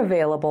were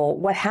available,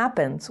 what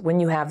happens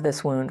when you have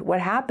this wound? What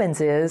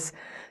happens is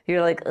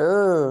you're like,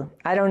 ugh,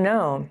 I don't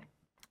know.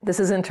 This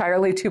is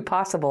entirely too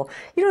possible.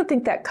 You don't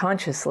think that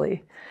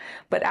consciously.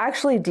 But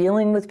actually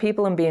dealing with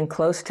people and being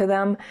close to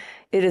them,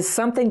 it is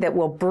something that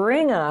will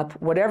bring up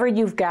whatever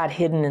you've got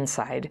hidden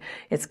inside.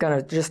 It's going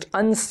to just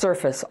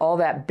unsurface all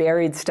that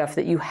buried stuff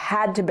that you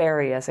had to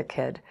bury as a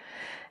kid.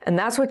 And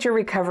that's what your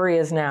recovery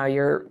is now.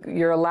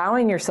 You're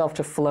allowing yourself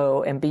to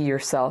flow and be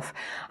yourself.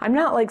 I'm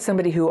not like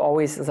somebody who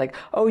always is like,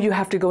 oh, you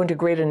have to go into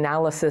great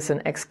analysis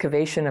and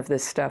excavation of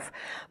this stuff.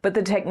 But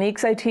the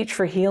techniques I teach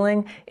for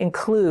healing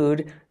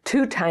include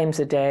 2 times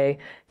a day,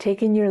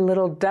 taking your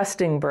little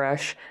dusting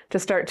brush to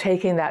start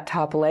taking that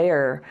top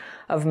layer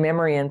of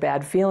memory and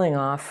bad feeling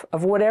off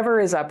of whatever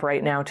is up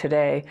right now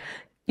today.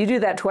 You do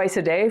that twice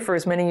a day for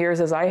as many years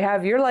as I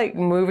have, you're like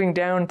moving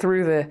down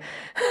through the,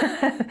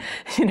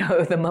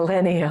 the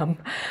millennium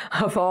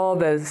of all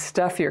the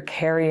stuff you're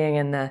carrying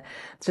and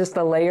just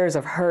the layers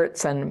of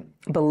hurts and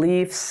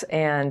beliefs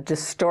and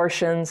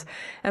distortions.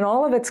 And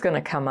all of it's going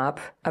to come up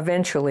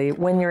eventually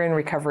when you're in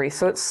recovery.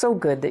 So it's so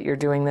good that you're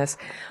doing this.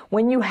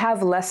 When you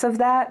have less of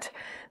that,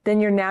 then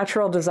your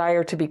natural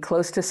desire to be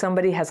close to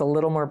somebody has a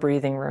little more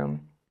breathing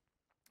room.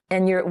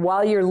 And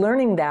while you're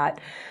learning that,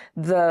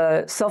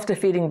 the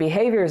self-defeating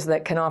behaviors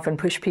that can often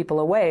push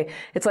people away,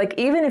 it's like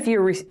even if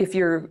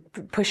you're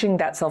pushing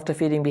that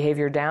self-defeating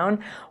behavior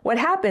down, what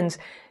happens?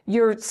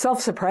 You're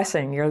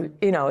self-suppressing.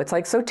 It's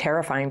like so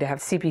terrifying to have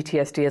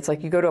CPTSD. It's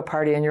like you go to a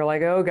party and you're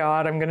like, oh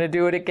God, I'm going to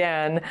do it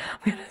again.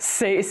 I'm going to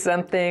say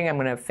something. I'm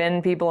going to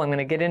offend people. I'm going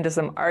to get into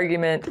some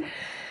argument.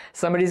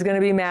 Somebody's going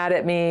to be mad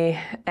at me.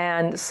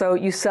 And so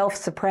you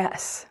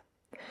self-suppress.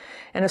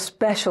 And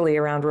especially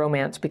around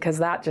romance, because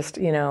that's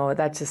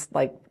just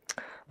like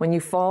when you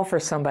fall for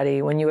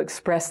somebody, when you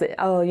express that,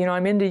 oh,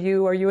 I'm into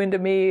you, are you into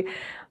me?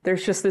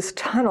 There's just this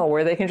tunnel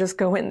where they can just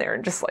go in there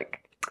and just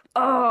like,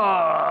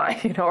 oh,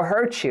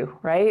 hurt you,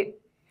 right?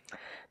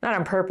 Not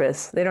on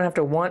purpose. They don't have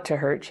to want to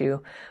hurt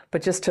you,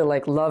 but just to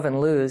like love and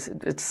lose.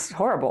 It's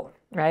horrible,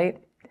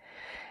 right?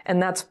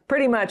 And that's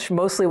pretty much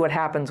mostly what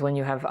happens when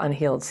you have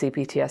unhealed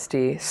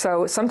CPTSD.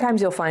 So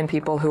sometimes you'll find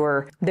people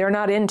they're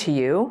not into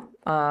you.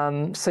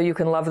 So you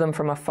can love them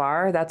from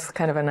afar. That's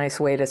kind of a nice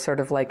way to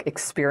sort of like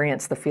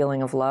experience the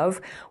feeling of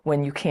love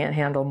when you can't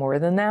handle more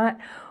than that.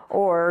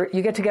 Or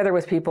you get together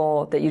with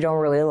people that you don't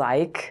really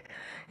like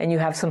and you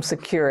have some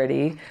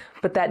security,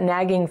 but that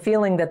nagging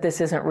feeling that this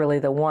isn't really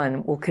the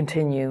one will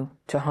continue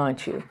to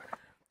haunt you.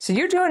 So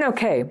you're doing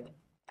okay.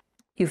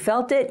 You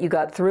felt it, you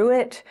got through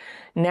it.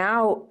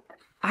 Now,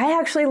 I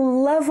actually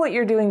love what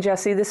you're doing,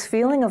 Jesse. This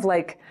feeling of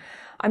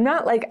I'm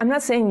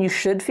not saying you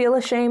should feel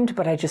ashamed,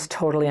 but I just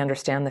totally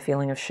understand the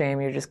feeling of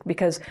shame. You're just,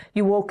 because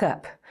you woke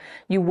up.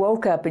 You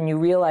woke up and you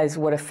realize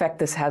what effect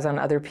this has on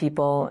other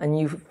people, and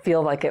you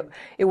feel like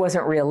it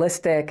wasn't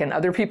realistic and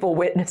other people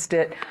witnessed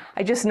it.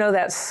 I just know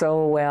that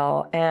so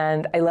well,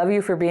 and I love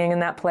you for being in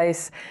that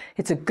place.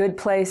 It's a good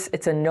place.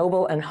 It's a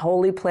noble and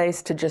holy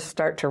place to just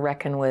start to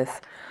reckon with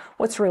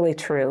what's really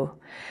true.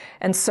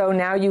 And so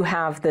now you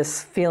have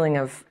this feeling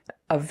of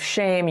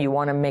shame. You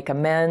want to make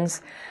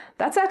amends.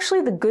 That's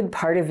actually the good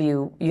part of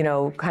you,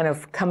 kind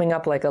of coming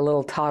up like a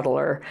little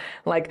toddler,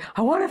 like,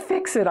 I want to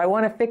fix it, I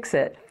want to fix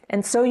it.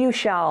 And so you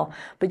shall,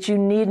 but you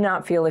need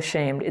not feel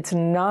ashamed. It's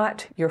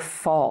not your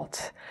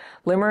fault.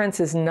 Limerence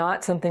is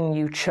not something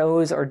you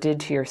chose or did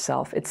to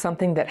yourself. It's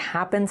something that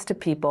happens to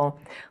people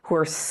who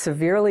are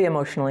severely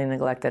emotionally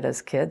neglected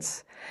as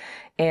kids,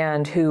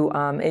 and who,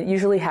 it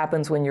usually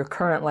happens when your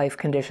current life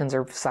conditions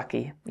are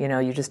sucky.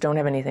 You just don't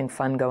have anything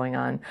fun going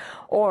on.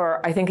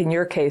 Or I think in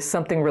your case,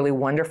 something really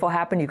wonderful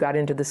happened. You got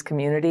into this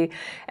community.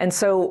 And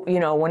so,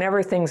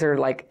 whenever things are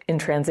like in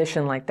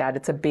transition like that,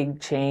 it's a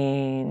big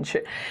change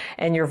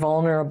and you're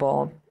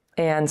vulnerable.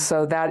 And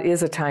so that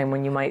is a time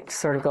when you might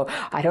sort of go,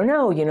 I don't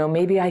know,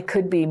 maybe I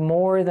could be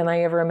more than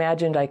I ever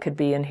imagined I could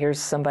be. And here's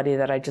somebody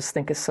that I just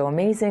think is so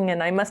amazing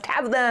and I must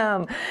have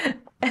them.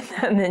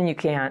 And then you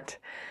can't.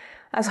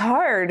 That's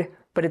hard,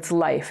 but it's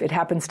life. It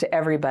happens to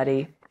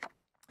everybody.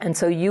 And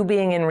so you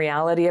being in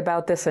reality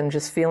about this and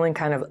just feeling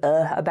kind of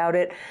about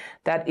it,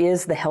 that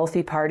is the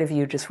healthy part of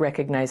you, just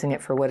recognizing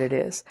it for what it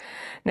is.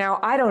 Now,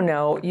 I don't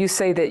know, you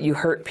say that you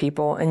hurt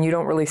people and you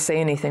don't really say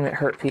anything that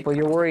hurt people.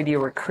 You're worried you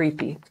were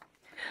creepy.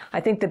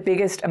 I think the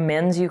biggest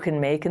amends you can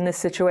make in this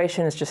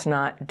situation is just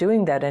not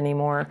doing that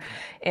anymore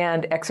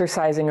and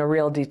exercising a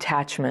real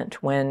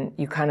detachment when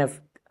you kind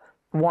of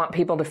want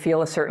people to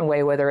feel a certain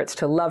way, whether it's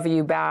to love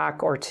you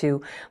back or to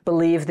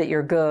believe that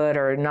you're good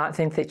or not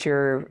think that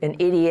you're an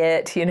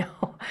idiot,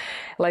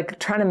 like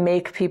trying to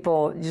make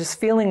people,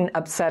 just feeling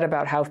upset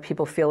about how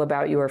people feel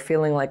about you or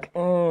feeling like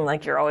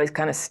you're always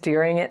kind of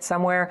steering it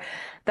somewhere.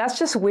 That's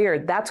just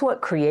weird. That's what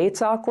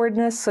creates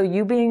awkwardness. So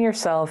you being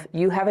yourself,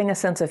 you having a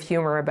sense of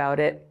humor about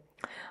it,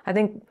 I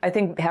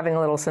think having a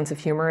little sense of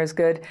humor is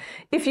good.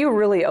 If you're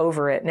really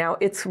over it. Now,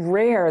 it's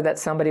rare that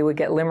somebody would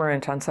get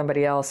limerent on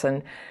somebody else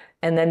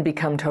and then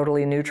become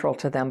totally neutral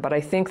to them. But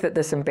I think that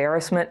this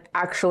embarrassment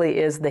actually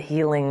is the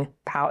healing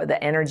power,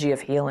 the energy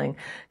of healing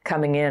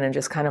coming in and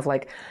just kind of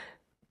like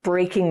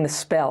breaking the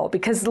spell.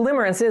 Because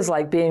limerence is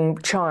like being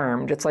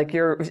charmed. It's like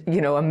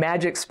a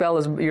magic spell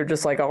is, you're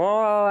just like,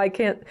 oh, I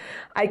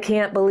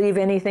can't believe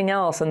anything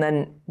else. And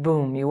then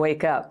boom, you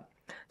wake up.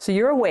 So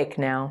you're awake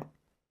now.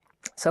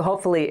 So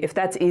hopefully, if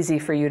that's easy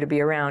for you to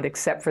be around,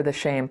 except for the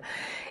shame.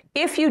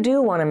 If you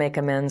do want to make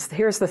amends,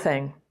 here's the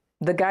thing.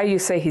 The guy, you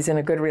say he's in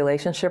a good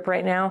relationship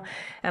right now,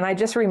 and I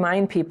just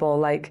remind people,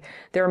 like,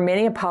 there are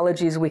many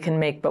apologies we can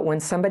make, but when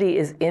somebody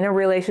is in a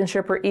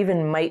relationship, or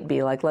even might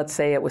be, like, let's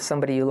say it was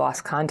somebody you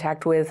lost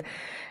contact with,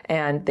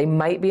 and they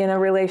might be in a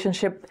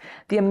relationship,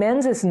 the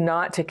amends is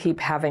not to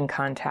keep having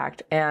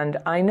contact. And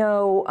I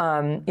know,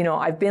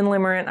 I've been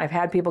limerent, I've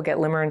had people get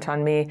limerent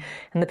on me,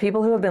 and the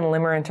people who have been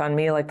limerent on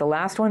me, like the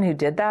last one who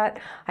did that,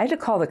 I had to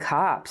call the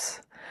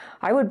cops.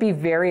 I would be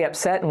very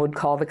upset and would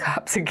call the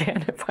cops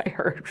again if I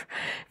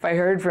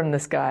heard from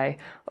this guy.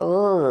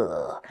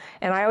 Ugh.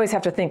 And I always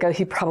have to think,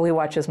 he probably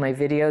watches my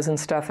videos and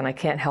stuff, and I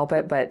can't help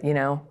it. But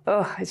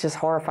it's just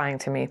horrifying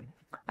to me.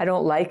 I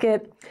don't like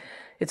it.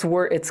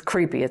 It's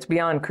creepy. It's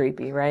beyond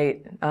creepy,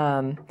 right?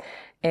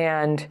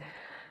 And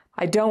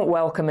I don't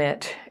welcome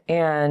it.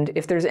 And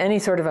if there's any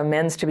sort of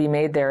amends to be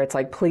made there, it's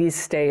like, please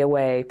stay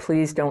away.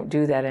 Please don't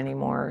do that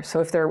anymore. So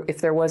if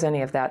there was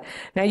any of that.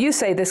 Now you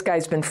say this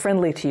guy's been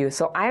friendly to you.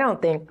 So I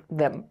don't think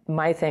that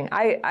my thing,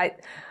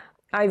 I've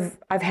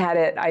had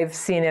it, I've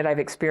seen it, I've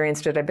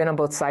experienced it. I've been on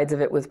both sides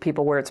of it with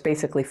people where it's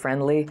basically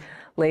friendly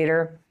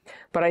later.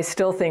 But I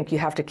still think you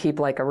have to keep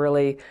like a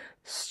really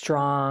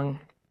strong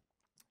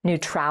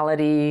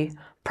neutrality,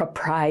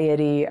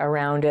 propriety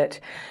around it,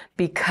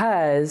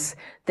 because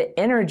the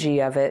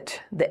energy of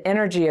it, the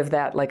energy of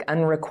that like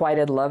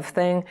unrequited love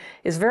thing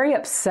is very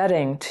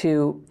upsetting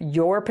to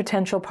your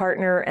potential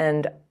partner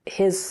and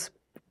his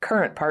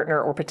current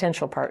partner or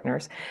potential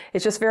partners.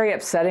 It's just very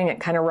upsetting. It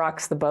kind of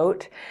rocks the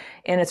boat,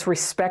 and it's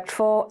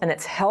respectful and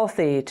it's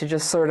healthy to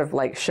just sort of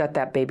like shut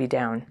that baby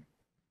down.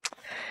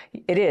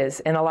 It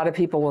is. And a lot of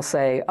people will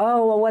say,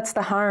 oh, well, what's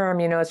the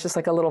harm? It's just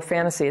like a little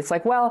fantasy. It's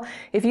like, well,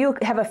 if you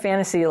have a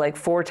fantasy like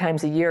 4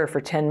 times a year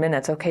for 10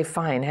 minutes, okay,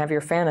 fine, have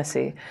your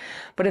fantasy.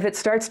 But if it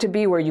starts to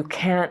be where you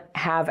can't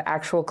have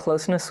actual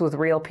closeness with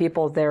real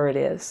people, there it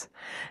is.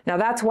 Now,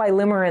 that's why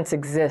limerence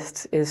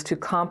exists, is to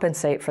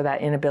compensate for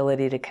that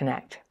inability to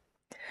connect.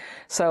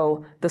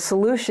 So the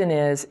solution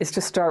is to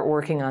start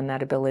working on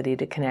that ability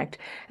to connect.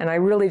 And I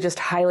really just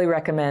highly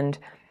recommend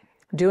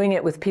doing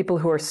it with people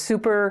who are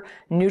super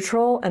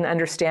neutral and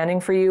understanding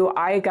for you.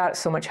 I got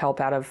so much help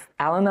out of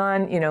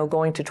Al-Anon,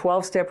 going to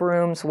 12-step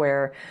rooms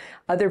where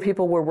other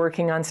people were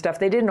working on stuff.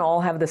 They didn't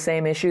all have the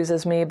same issues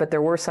as me, but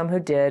there were some who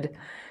did.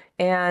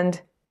 And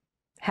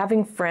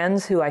having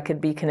friends who I could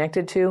be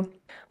connected to.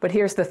 But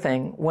here's the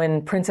thing,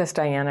 when Princess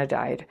Diana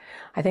died,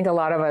 I think a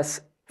lot of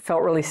us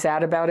felt really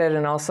sad about it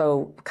and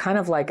also kind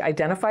of like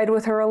identified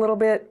with her a little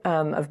bit,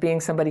 of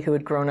being somebody who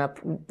had grown up,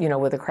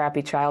 with a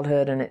crappy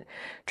childhood, and it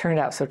turned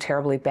out so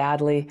terribly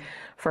badly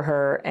for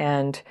her.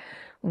 And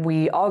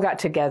we all got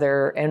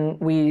together and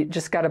we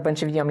just got a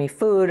bunch of yummy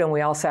food and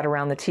we all sat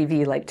around the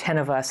TV, like 10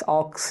 of us,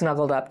 all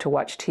snuggled up to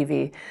watch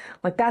TV.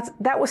 Like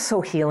that was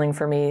so healing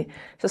for me,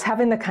 just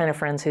having the kind of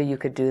friends who you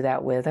could do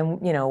that with. And,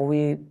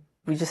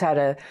 we just had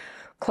a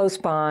close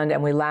bond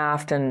and we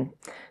laughed, and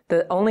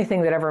the only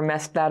thing that ever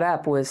messed that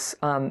up was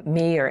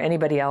me or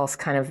anybody else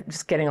kind of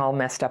just getting all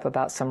messed up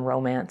about some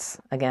romance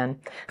again.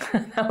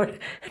 It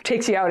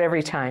takes you out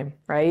every time,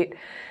 right?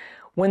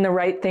 When the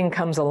right thing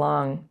comes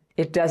along,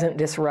 it doesn't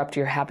disrupt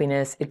your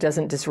happiness. It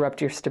doesn't disrupt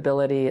your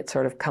stability. It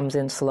sort of comes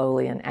in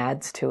slowly and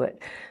adds to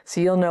it.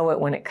 So you'll know it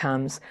when it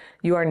comes.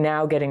 You are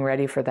now getting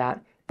ready for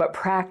that. But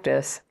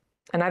practice,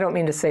 and I don't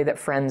mean to say that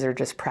friends are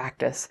just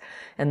practice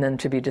and then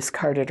to be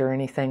discarded or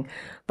anything,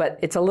 but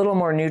it's a little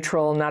more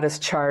neutral, not as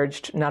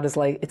charged,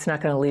 it's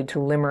not going to lead to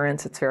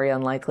limerence. It's very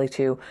unlikely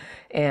to.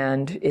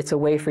 And it's a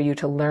way for you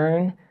to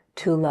learn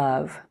to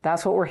love.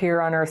 That's what we're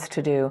here on earth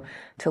to do,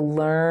 to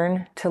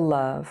learn to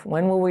love.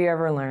 When will we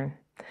ever learn?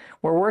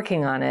 We're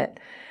working on it.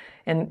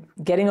 And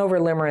getting over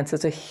limerence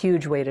is a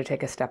huge way to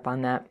take a step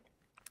on that.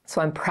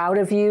 So I'm proud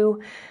of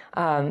you.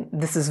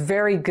 This is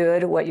very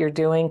good what you're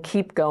doing.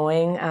 Keep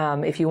going.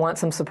 If you want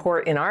some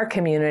support in our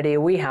community,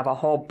 we have a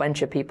whole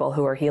bunch of people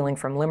who are healing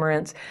from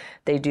limerence.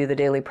 They do the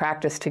daily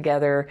practice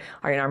together.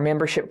 In our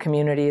membership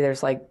community,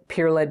 there's like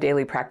peer-led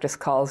daily practice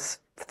calls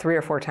 3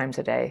 or 4 times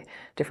a day,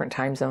 different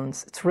time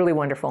zones. It's really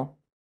wonderful.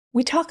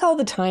 We talk all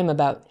the time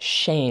about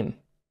shame,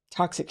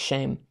 toxic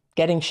shame,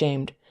 getting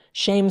shamed,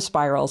 shame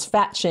spirals,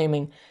 fat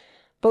shaming.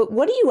 But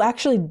what do you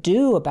actually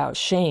do about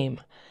shame?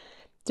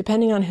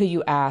 Depending on who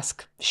you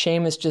ask,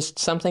 shame is just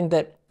something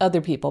that other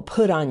people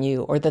put on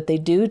you or that they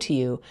do to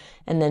you,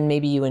 and then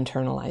maybe you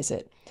internalize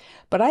it.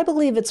 But I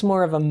believe it's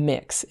more of a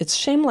mix. It's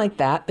shame like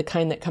that, the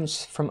kind that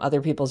comes from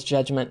other people's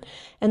judgment,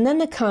 and then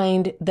the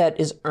kind that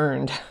is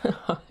earned,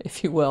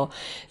 if you will.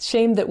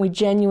 Shame that we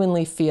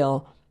genuinely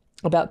feel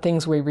about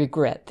things we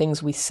regret,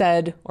 things we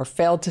said or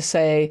failed to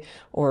say,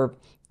 or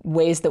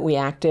ways that we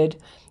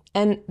acted.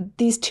 And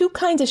these two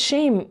kinds of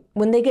shame,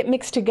 when they get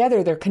mixed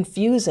together, they're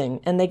confusing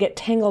and they get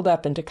tangled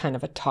up into kind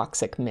of a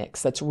toxic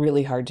mix that's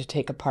really hard to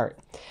take apart.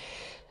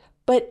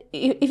 But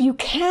if you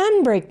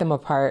can break them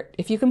apart,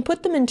 if you can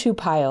put them in 2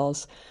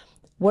 piles,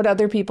 what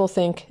other people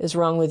think is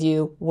wrong with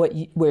you,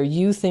 where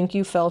you think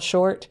you fell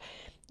short,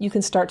 you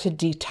can start to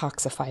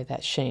detoxify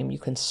that shame. You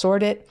can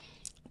sort it,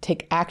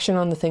 take action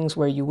on the things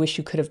where you wish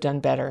you could have done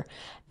better.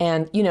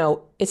 And,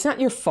 it's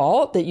not your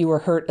fault that you were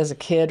hurt as a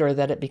kid or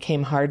that it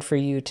became hard for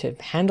you to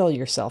handle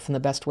yourself in the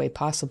best way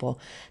possible.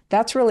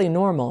 That's really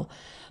normal.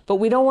 But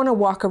we don't want to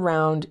walk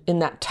around in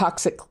that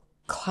toxic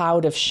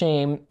cloud of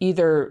shame,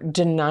 either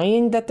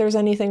denying that there's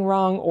anything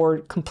wrong or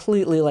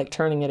completely like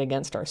turning it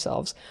against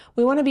ourselves.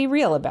 We want to be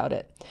real about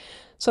it.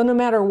 So no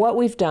matter what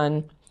we've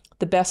done,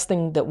 the best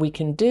thing that we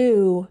can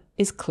do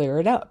is clear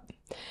it up.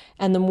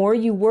 And the more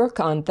you work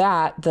on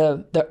that,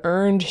 the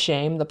earned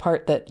shame, the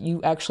part that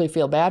you actually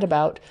feel bad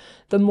about,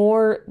 the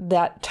more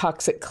that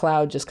toxic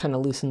cloud just kind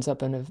of loosens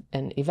up and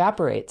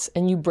evaporates,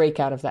 and you break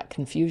out of that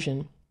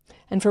confusion.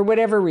 And for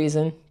whatever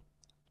reason,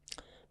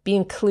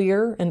 being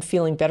clear and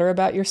feeling better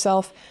about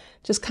yourself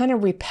just kind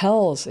of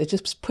repels, it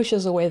just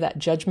pushes away that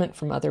judgment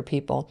from other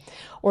people.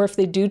 Or if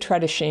they do try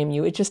to shame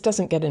you, it just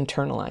doesn't get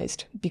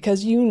internalized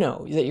because you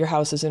know that your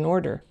house is in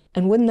order.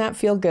 And wouldn't that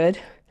feel good?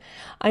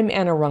 I'm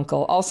Anna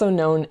Runkle, also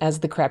known as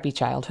the Crappy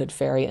Childhood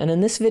Fairy, and in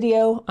this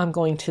video, I'm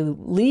going to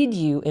lead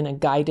you in a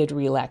guided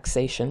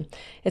relaxation.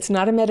 It's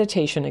not a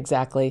meditation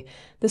exactly.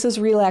 This is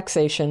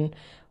relaxation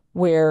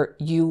where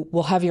you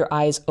will have your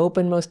eyes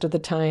open most of the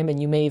time,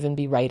 and you may even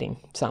be writing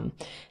some.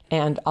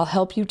 And I'll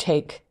help you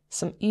take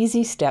some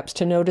easy steps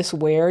to notice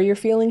where you're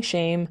feeling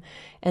shame,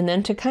 and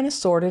then to kind of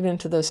sort it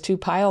into those 2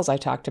 piles I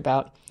talked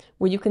about,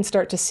 where you can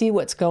start to see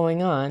what's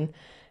going on,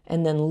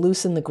 and then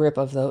loosen the grip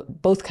of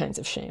both kinds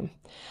of shame.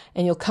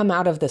 And you'll come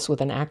out of this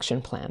with an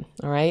action plan,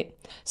 all right?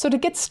 So to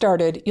get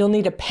started, you'll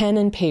need a pen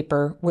and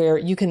paper where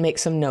you can make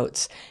some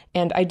notes.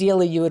 And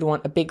ideally, you would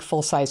want a big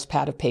full-size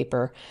pad of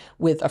paper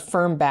with a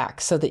firm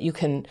back so that you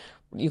can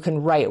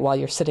write while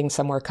you're sitting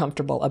somewhere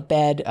comfortable, a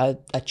bed,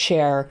 a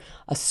chair,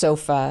 a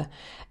sofa.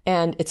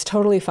 And it's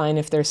totally fine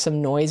if there's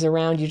some noise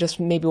around. You just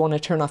maybe want to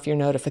turn off your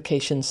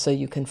notifications so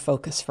you can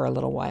focus for a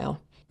little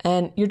while.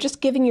 And you're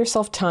just giving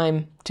yourself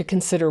time to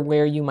consider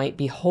where you might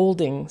be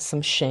holding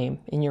some shame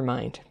in your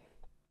mind.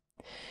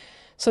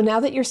 So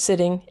now that you're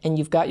sitting and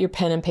you've got your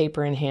pen and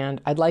paper in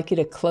hand, I'd like you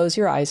to close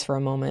your eyes for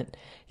a moment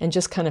and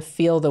just kind of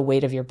feel the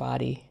weight of your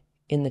body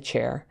in the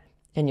chair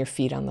and your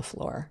feet on the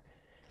floor.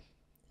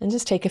 And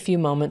just take a few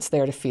moments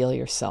there to feel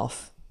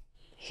yourself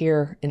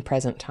here in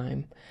present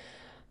time.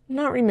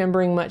 Not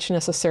remembering much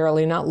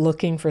necessarily, not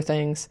looking for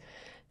things,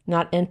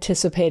 not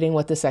anticipating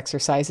what this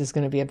exercise is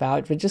going to be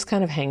about, but just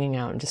kind of hanging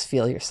out and just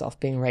feel yourself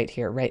being right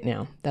here, right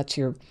now. That's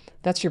your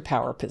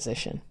power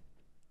position.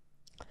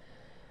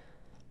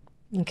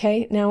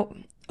 Okay, now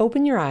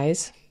open your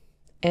eyes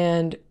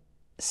and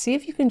see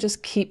if you can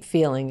just keep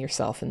feeling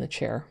yourself in the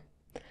chair.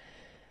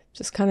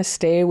 Just kind of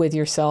stay with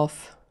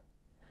yourself,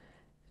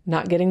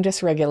 not getting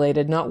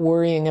dysregulated, not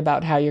worrying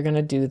about how you're going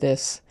to do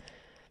this,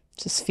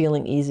 just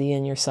feeling easy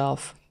in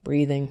yourself,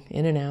 breathing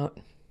in and out.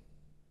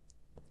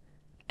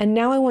 And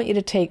now I want you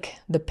to take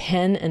the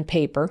pen and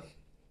paper,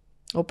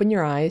 open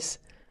your eyes,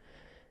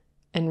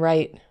 and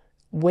write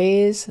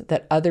ways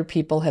that other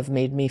people have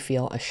made me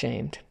feel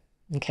ashamed,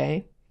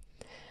 okay?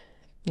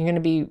 You're going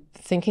to be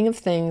thinking of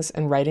things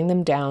and writing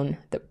them down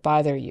that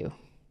bother you.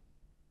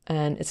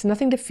 And it's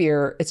nothing to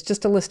fear. It's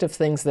just a list of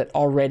things that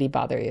already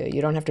bother you.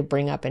 You don't have to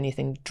bring up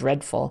anything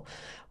dreadful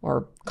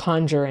or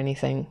conjure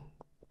anything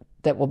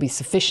that will be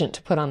sufficient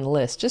to put on the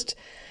list. Just,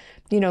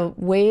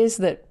 ways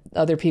that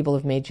other people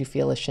have made you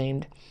feel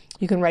ashamed.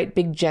 You can write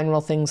big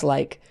general things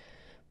like,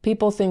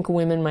 people think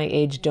women my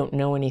age don't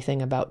know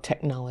anything about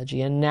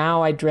technology, and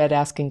now I dread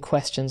asking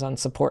questions on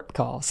support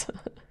calls.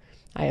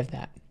 I have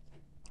that.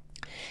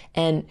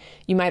 And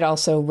you might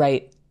also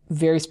write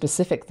very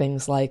specific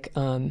things like,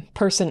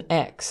 person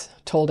X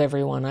told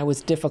everyone I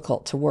was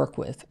difficult to work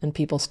with and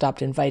people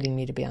stopped inviting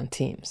me to be on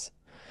teams.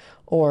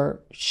 Or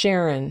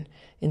Sharon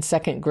in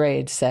second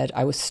grade said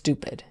I was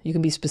stupid. You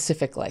can be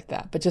specific like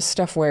that, but just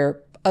stuff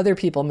where other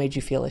people made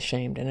you feel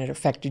ashamed and it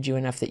affected you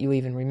enough that you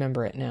even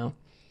remember it now.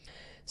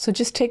 So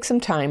just take some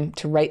time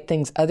to write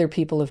things other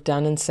people have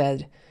done and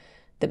said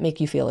that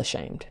make you feel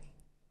ashamed.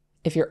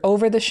 If you're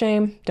over the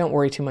shame, don't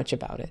worry too much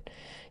about it.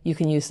 You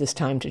can use this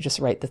time to just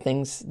write the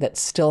things that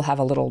still have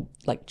a little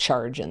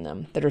charge in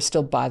them, that are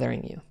still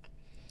bothering you.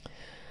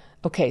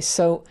 Okay,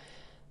 so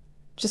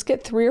just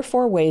get 3 or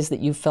 4 ways that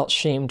you've felt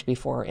shamed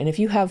before. And if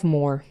you have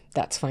more,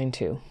 that's fine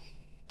too.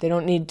 They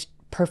don't need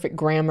perfect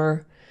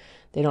grammar.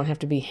 They don't have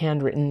to be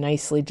handwritten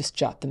nicely. Just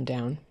jot them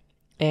down.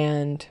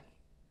 And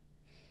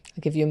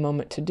I'll give you a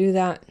moment to do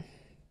that.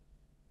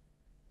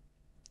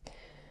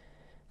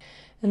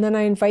 And then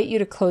I invite you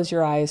to close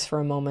your eyes for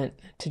a moment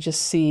to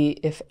just see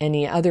if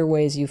any other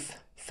ways you've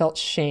felt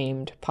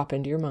shamed pop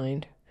into your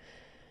mind.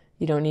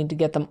 You don't need to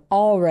get them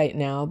all right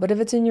now, but if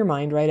it's in your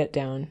mind, write it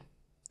down.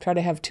 Try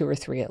to have 2 or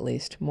 3 at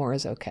least. More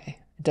is okay.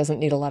 It doesn't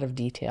need a lot of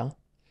detail.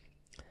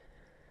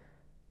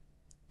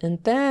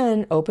 And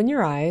then open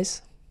your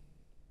eyes.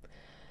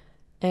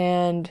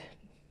 And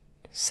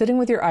sitting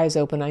with your eyes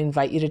open, I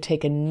invite you to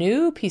take a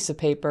new piece of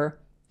paper.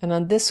 And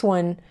on this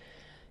one,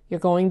 you're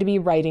going to be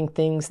writing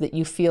things that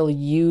you feel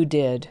you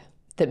did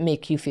that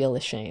make you feel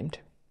ashamed.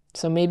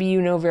 So maybe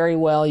you know very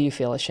well you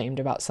feel ashamed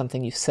about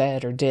something you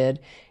said or did,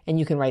 and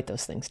you can write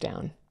those things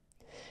down.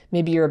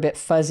 Maybe you're a bit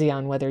fuzzy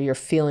on whether your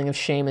feeling of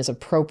shame is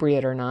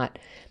appropriate or not.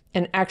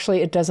 And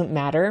actually, it doesn't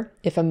matter.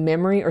 If a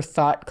memory or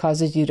thought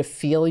causes you to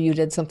feel you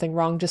did something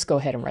wrong, just go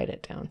ahead and write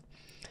it down.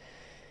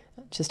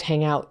 Just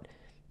hang out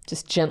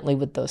just gently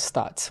with those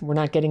thoughts. We're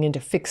not getting into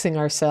fixing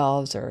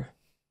ourselves or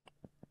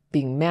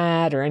being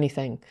mad or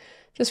anything.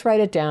 Just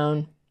write it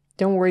down.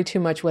 Don't worry too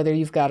much whether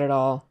you've got it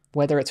all,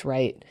 whether it's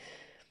right.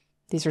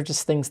 These are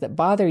just things that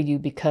bother you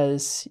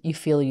because you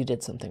feel you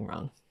did something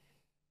wrong.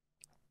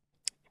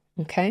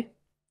 Okay?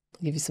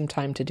 I'll give you some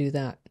time to do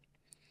that.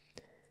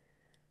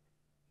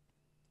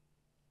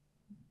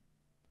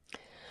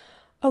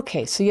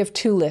 Okay, so you have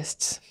 2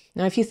 lists.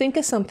 Now, if you think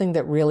of something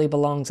that really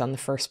belongs on the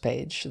first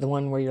page, the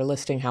one where you're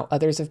listing how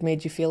others have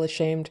made you feel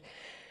ashamed,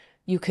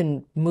 you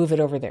can move it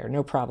over there,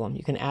 no problem.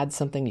 You can add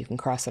something, you can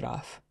cross it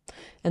off.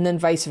 And then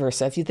vice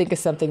versa. If you think of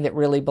something that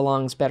really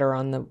belongs better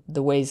on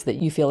the ways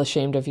that you feel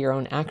ashamed of your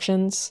own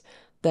actions,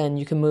 then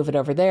you can move it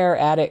over there,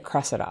 add it,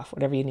 cross it off,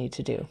 whatever you need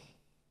to do.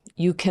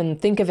 You can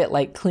think of it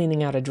like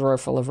cleaning out a drawer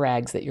full of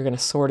rags that you're going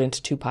to sort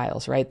into 2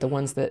 piles, right? The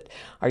ones that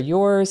are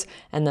yours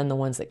and then the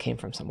ones that came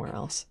from somewhere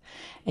else.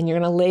 And you're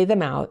going to lay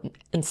them out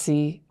and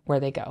see where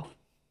they go.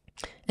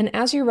 And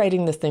as you're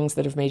writing the things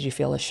that have made you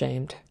feel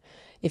ashamed,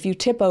 if you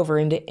tip over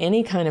into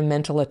any kind of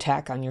mental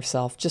attack on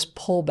yourself, just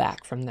pull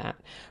back from that.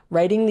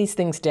 Writing these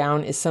things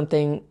down is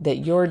something that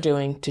you're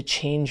doing to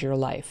change your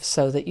life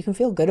so that you can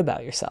feel good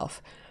about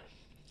yourself.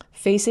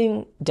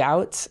 Facing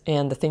doubts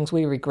and the things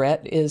we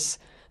regret is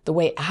the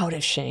way out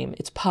of shame.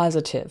 It's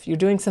positive. You're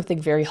doing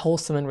something very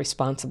wholesome and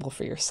responsible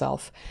for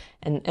yourself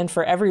and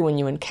for everyone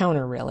you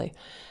encounter, really.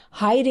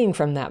 Hiding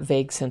from that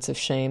vague sense of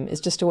shame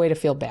is just a way to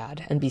feel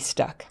bad and be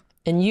stuck.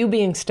 And you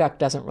being stuck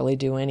doesn't really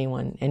do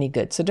anyone any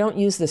good. So don't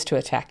use this to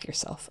attack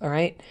yourself, all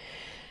right?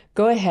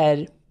 Go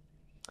ahead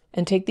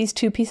and take these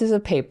 2 pieces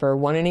of paper,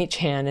 1 in each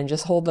hand, and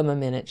just hold them a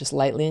minute, just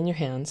lightly in your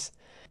hands.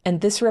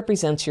 And this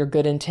represents your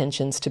good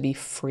intentions to be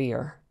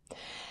freer.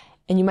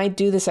 And you might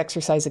do this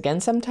exercise again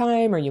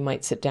sometime, or you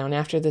might sit down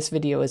after this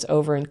video is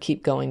over and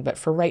keep going. But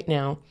for right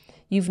now,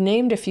 you've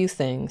named a few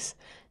things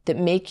that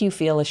make you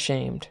feel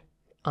ashamed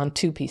on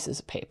 2 pieces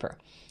of paper.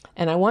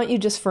 And I want you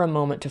just for a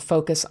moment to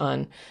focus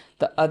on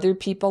the other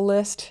people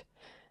list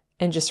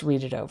and just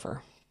read it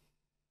over.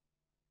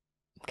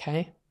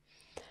 Okay?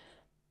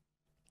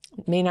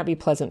 It may not be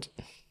pleasant,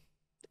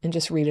 and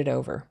just read it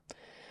over.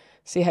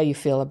 See how you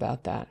feel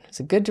about that. Is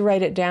it good to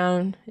write it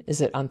down?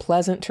 Is it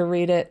unpleasant to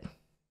read it?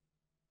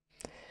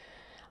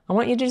 I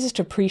want you to just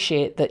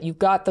appreciate that you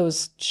got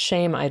those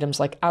shame items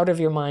like out of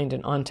your mind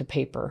and onto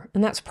paper,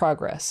 and that's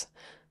progress.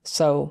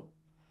 So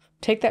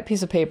take that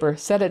piece of paper,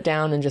 set it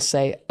down, and just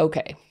say,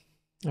 okay,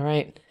 all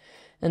right,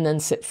 and then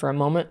sit for a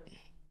moment,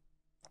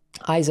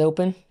 eyes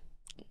open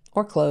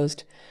or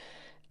closed,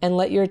 and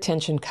let your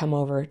attention come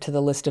over to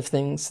the list of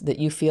things that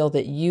you feel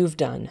that you've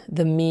done,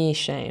 the me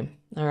shame,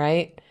 all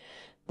right?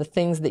 The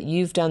things that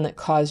you've done that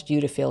caused you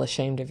to feel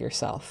ashamed of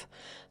yourself.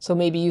 So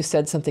maybe you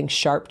said something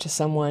sharp to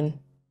someone.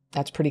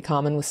 That's pretty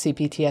common with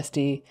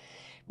CPTSD.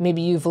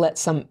 Maybe you've let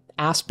some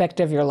aspect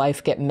of your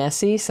life get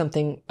messy,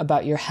 something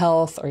about your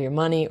health or your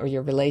money or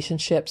your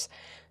relationships,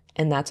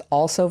 and that's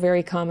also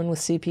very common with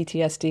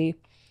CPTSD.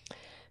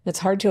 It's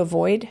hard to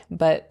avoid,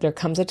 but there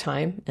comes a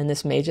time, and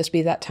this may just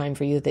be that time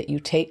for you, that you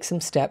take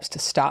some steps to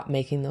stop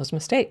making those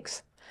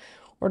mistakes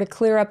or to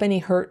clear up any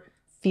hurt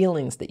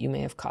feelings that you may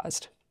have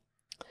caused.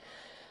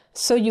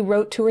 So you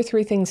wrote 2 or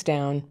 3 things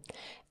down.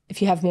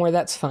 If you have more,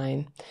 that's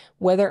fine.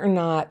 Whether or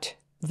not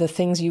the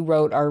things you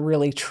wrote are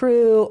really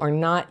true or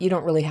not, you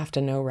don't really have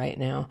to know right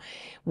now.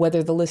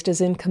 Whether the list is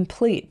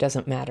incomplete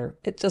doesn't matter.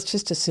 Let's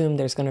just assume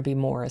there's going to be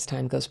more as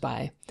time goes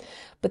by.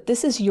 But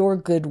this is your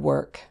good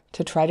work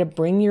to try to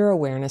bring your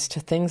awareness to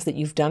things that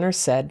you've done or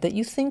said that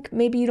you think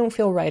maybe you don't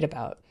feel right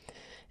about.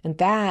 And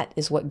that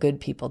is what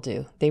good people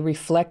do. They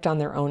reflect on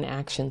their own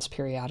actions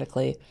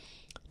periodically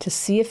to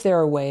see if there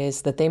are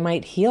ways that they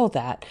might heal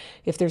that,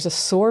 if there's a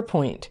sore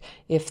point,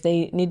 if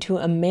they need to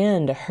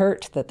amend a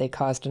hurt that they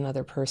caused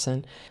another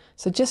person.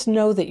 So just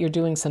know that you're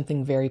doing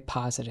something very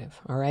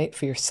positive, all right,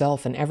 for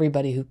yourself and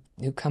everybody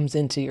who comes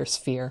into your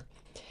sphere.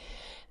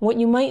 What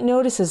you might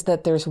notice is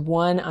that there's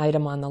one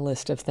item on the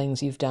list of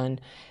things you've done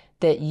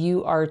that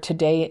you are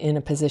today in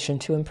a position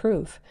to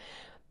improve.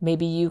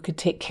 Maybe you could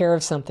take care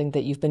of something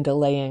that you've been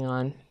delaying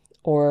on,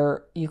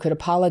 or you could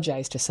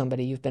apologize to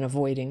somebody you've been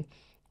avoiding,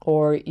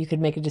 or you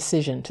could make a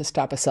decision to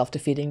stop a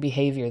self-defeating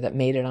behavior that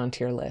made it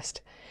onto your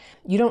list.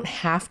 You don't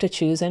have to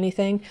choose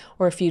anything,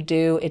 or if you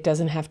do, it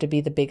doesn't have to be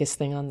the biggest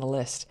thing on the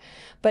list.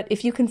 But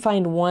if you can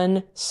find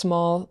one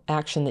small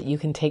action that you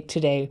can take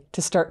today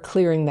to start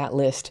clearing that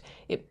list,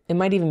 it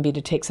might even be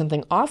to take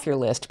something off your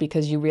list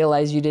because you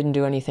realize you didn't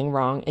do anything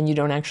wrong and you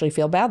don't actually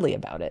feel badly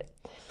about it.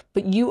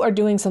 But you are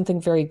doing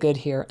something very good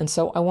here, and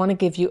so I want to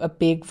give you a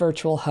big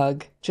virtual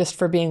hug just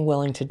for being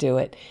willing to do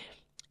it.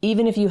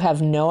 Even if you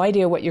have no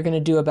idea what you're going to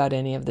do about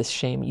any of this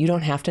shame, you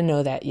don't have to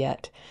know that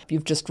yet.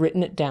 You've just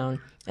written it down,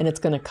 and it's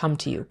going to come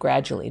to you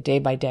gradually, day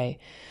by day.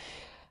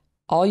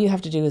 All you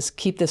have to do is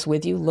keep this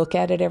with you, look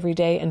at it every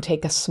day, and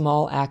take a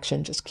small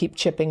action. Just keep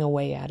chipping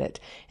away at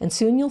it. And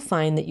soon you'll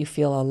find that you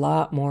feel a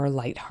lot more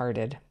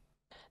lighthearted.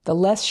 The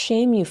less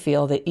shame you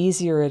feel, the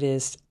easier it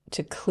is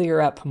to clear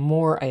up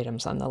more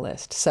items on the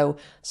list. So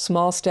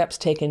small steps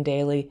taken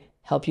daily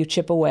help you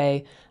chip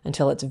away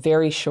until it's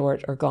very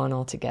short or gone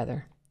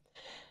altogether.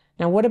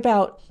 Now, what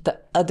about the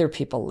other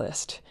people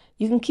list?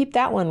 You can keep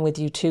that one with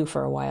you too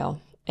for a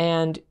while.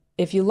 And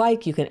if you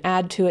like, you can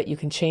add to it, you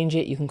can change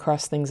it, you can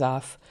cross things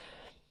off.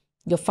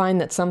 You'll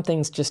find that some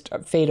things just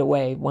fade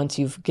away once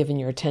you've given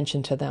your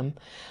attention to them.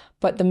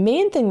 But the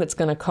main thing that's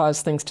going to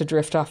cause things to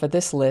drift off of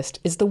this list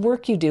is the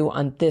work you do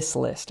on this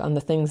list, on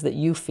the things that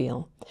you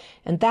feel.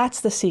 And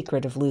that's the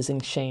secret of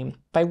losing shame.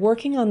 By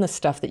working on the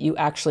stuff that you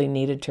actually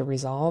needed to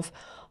resolve,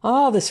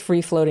 all this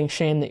free-floating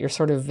shame that you're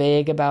sort of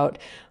vague about,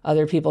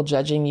 other people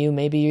judging you,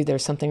 maybe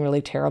there's something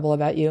really terrible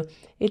about you,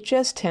 it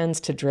just tends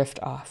to drift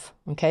off,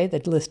 okay? The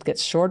list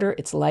gets shorter,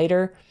 it's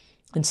lighter,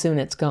 and soon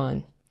it's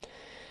gone.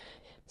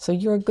 So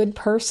you're a good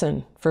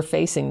person for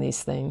facing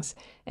these things.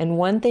 And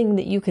one thing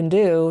that you can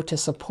do to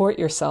support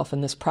yourself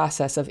in this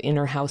process of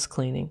inner house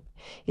cleaning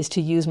is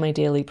to use my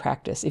daily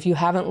practice. If you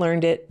haven't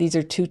learned it, these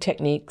are 2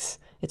 techniques.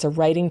 It's a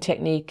writing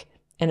technique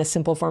and a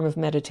simple form of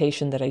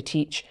meditation that I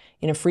teach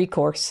in a free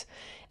course.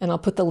 And I'll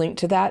put the link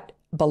to that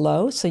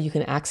below so you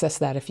can access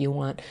that if you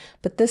want.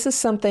 But this is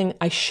something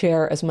I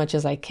share as much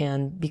as I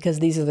can because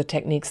these are the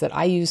techniques that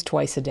I use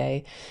twice a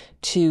day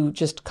to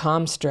just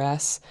calm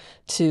stress,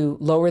 to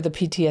lower the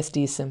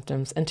PTSD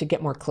symptoms, and to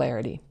get more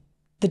clarity.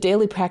 The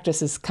daily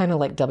practice is kind of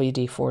like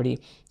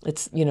WD-40.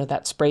 It's,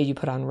 that spray you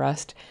put on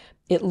rust.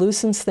 It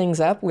loosens things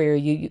up where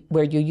you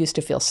used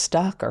to feel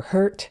stuck or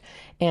hurt,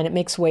 and it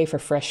makes way for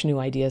fresh new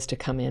ideas to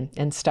come in,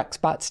 and stuck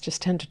spots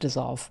just tend to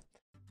dissolve.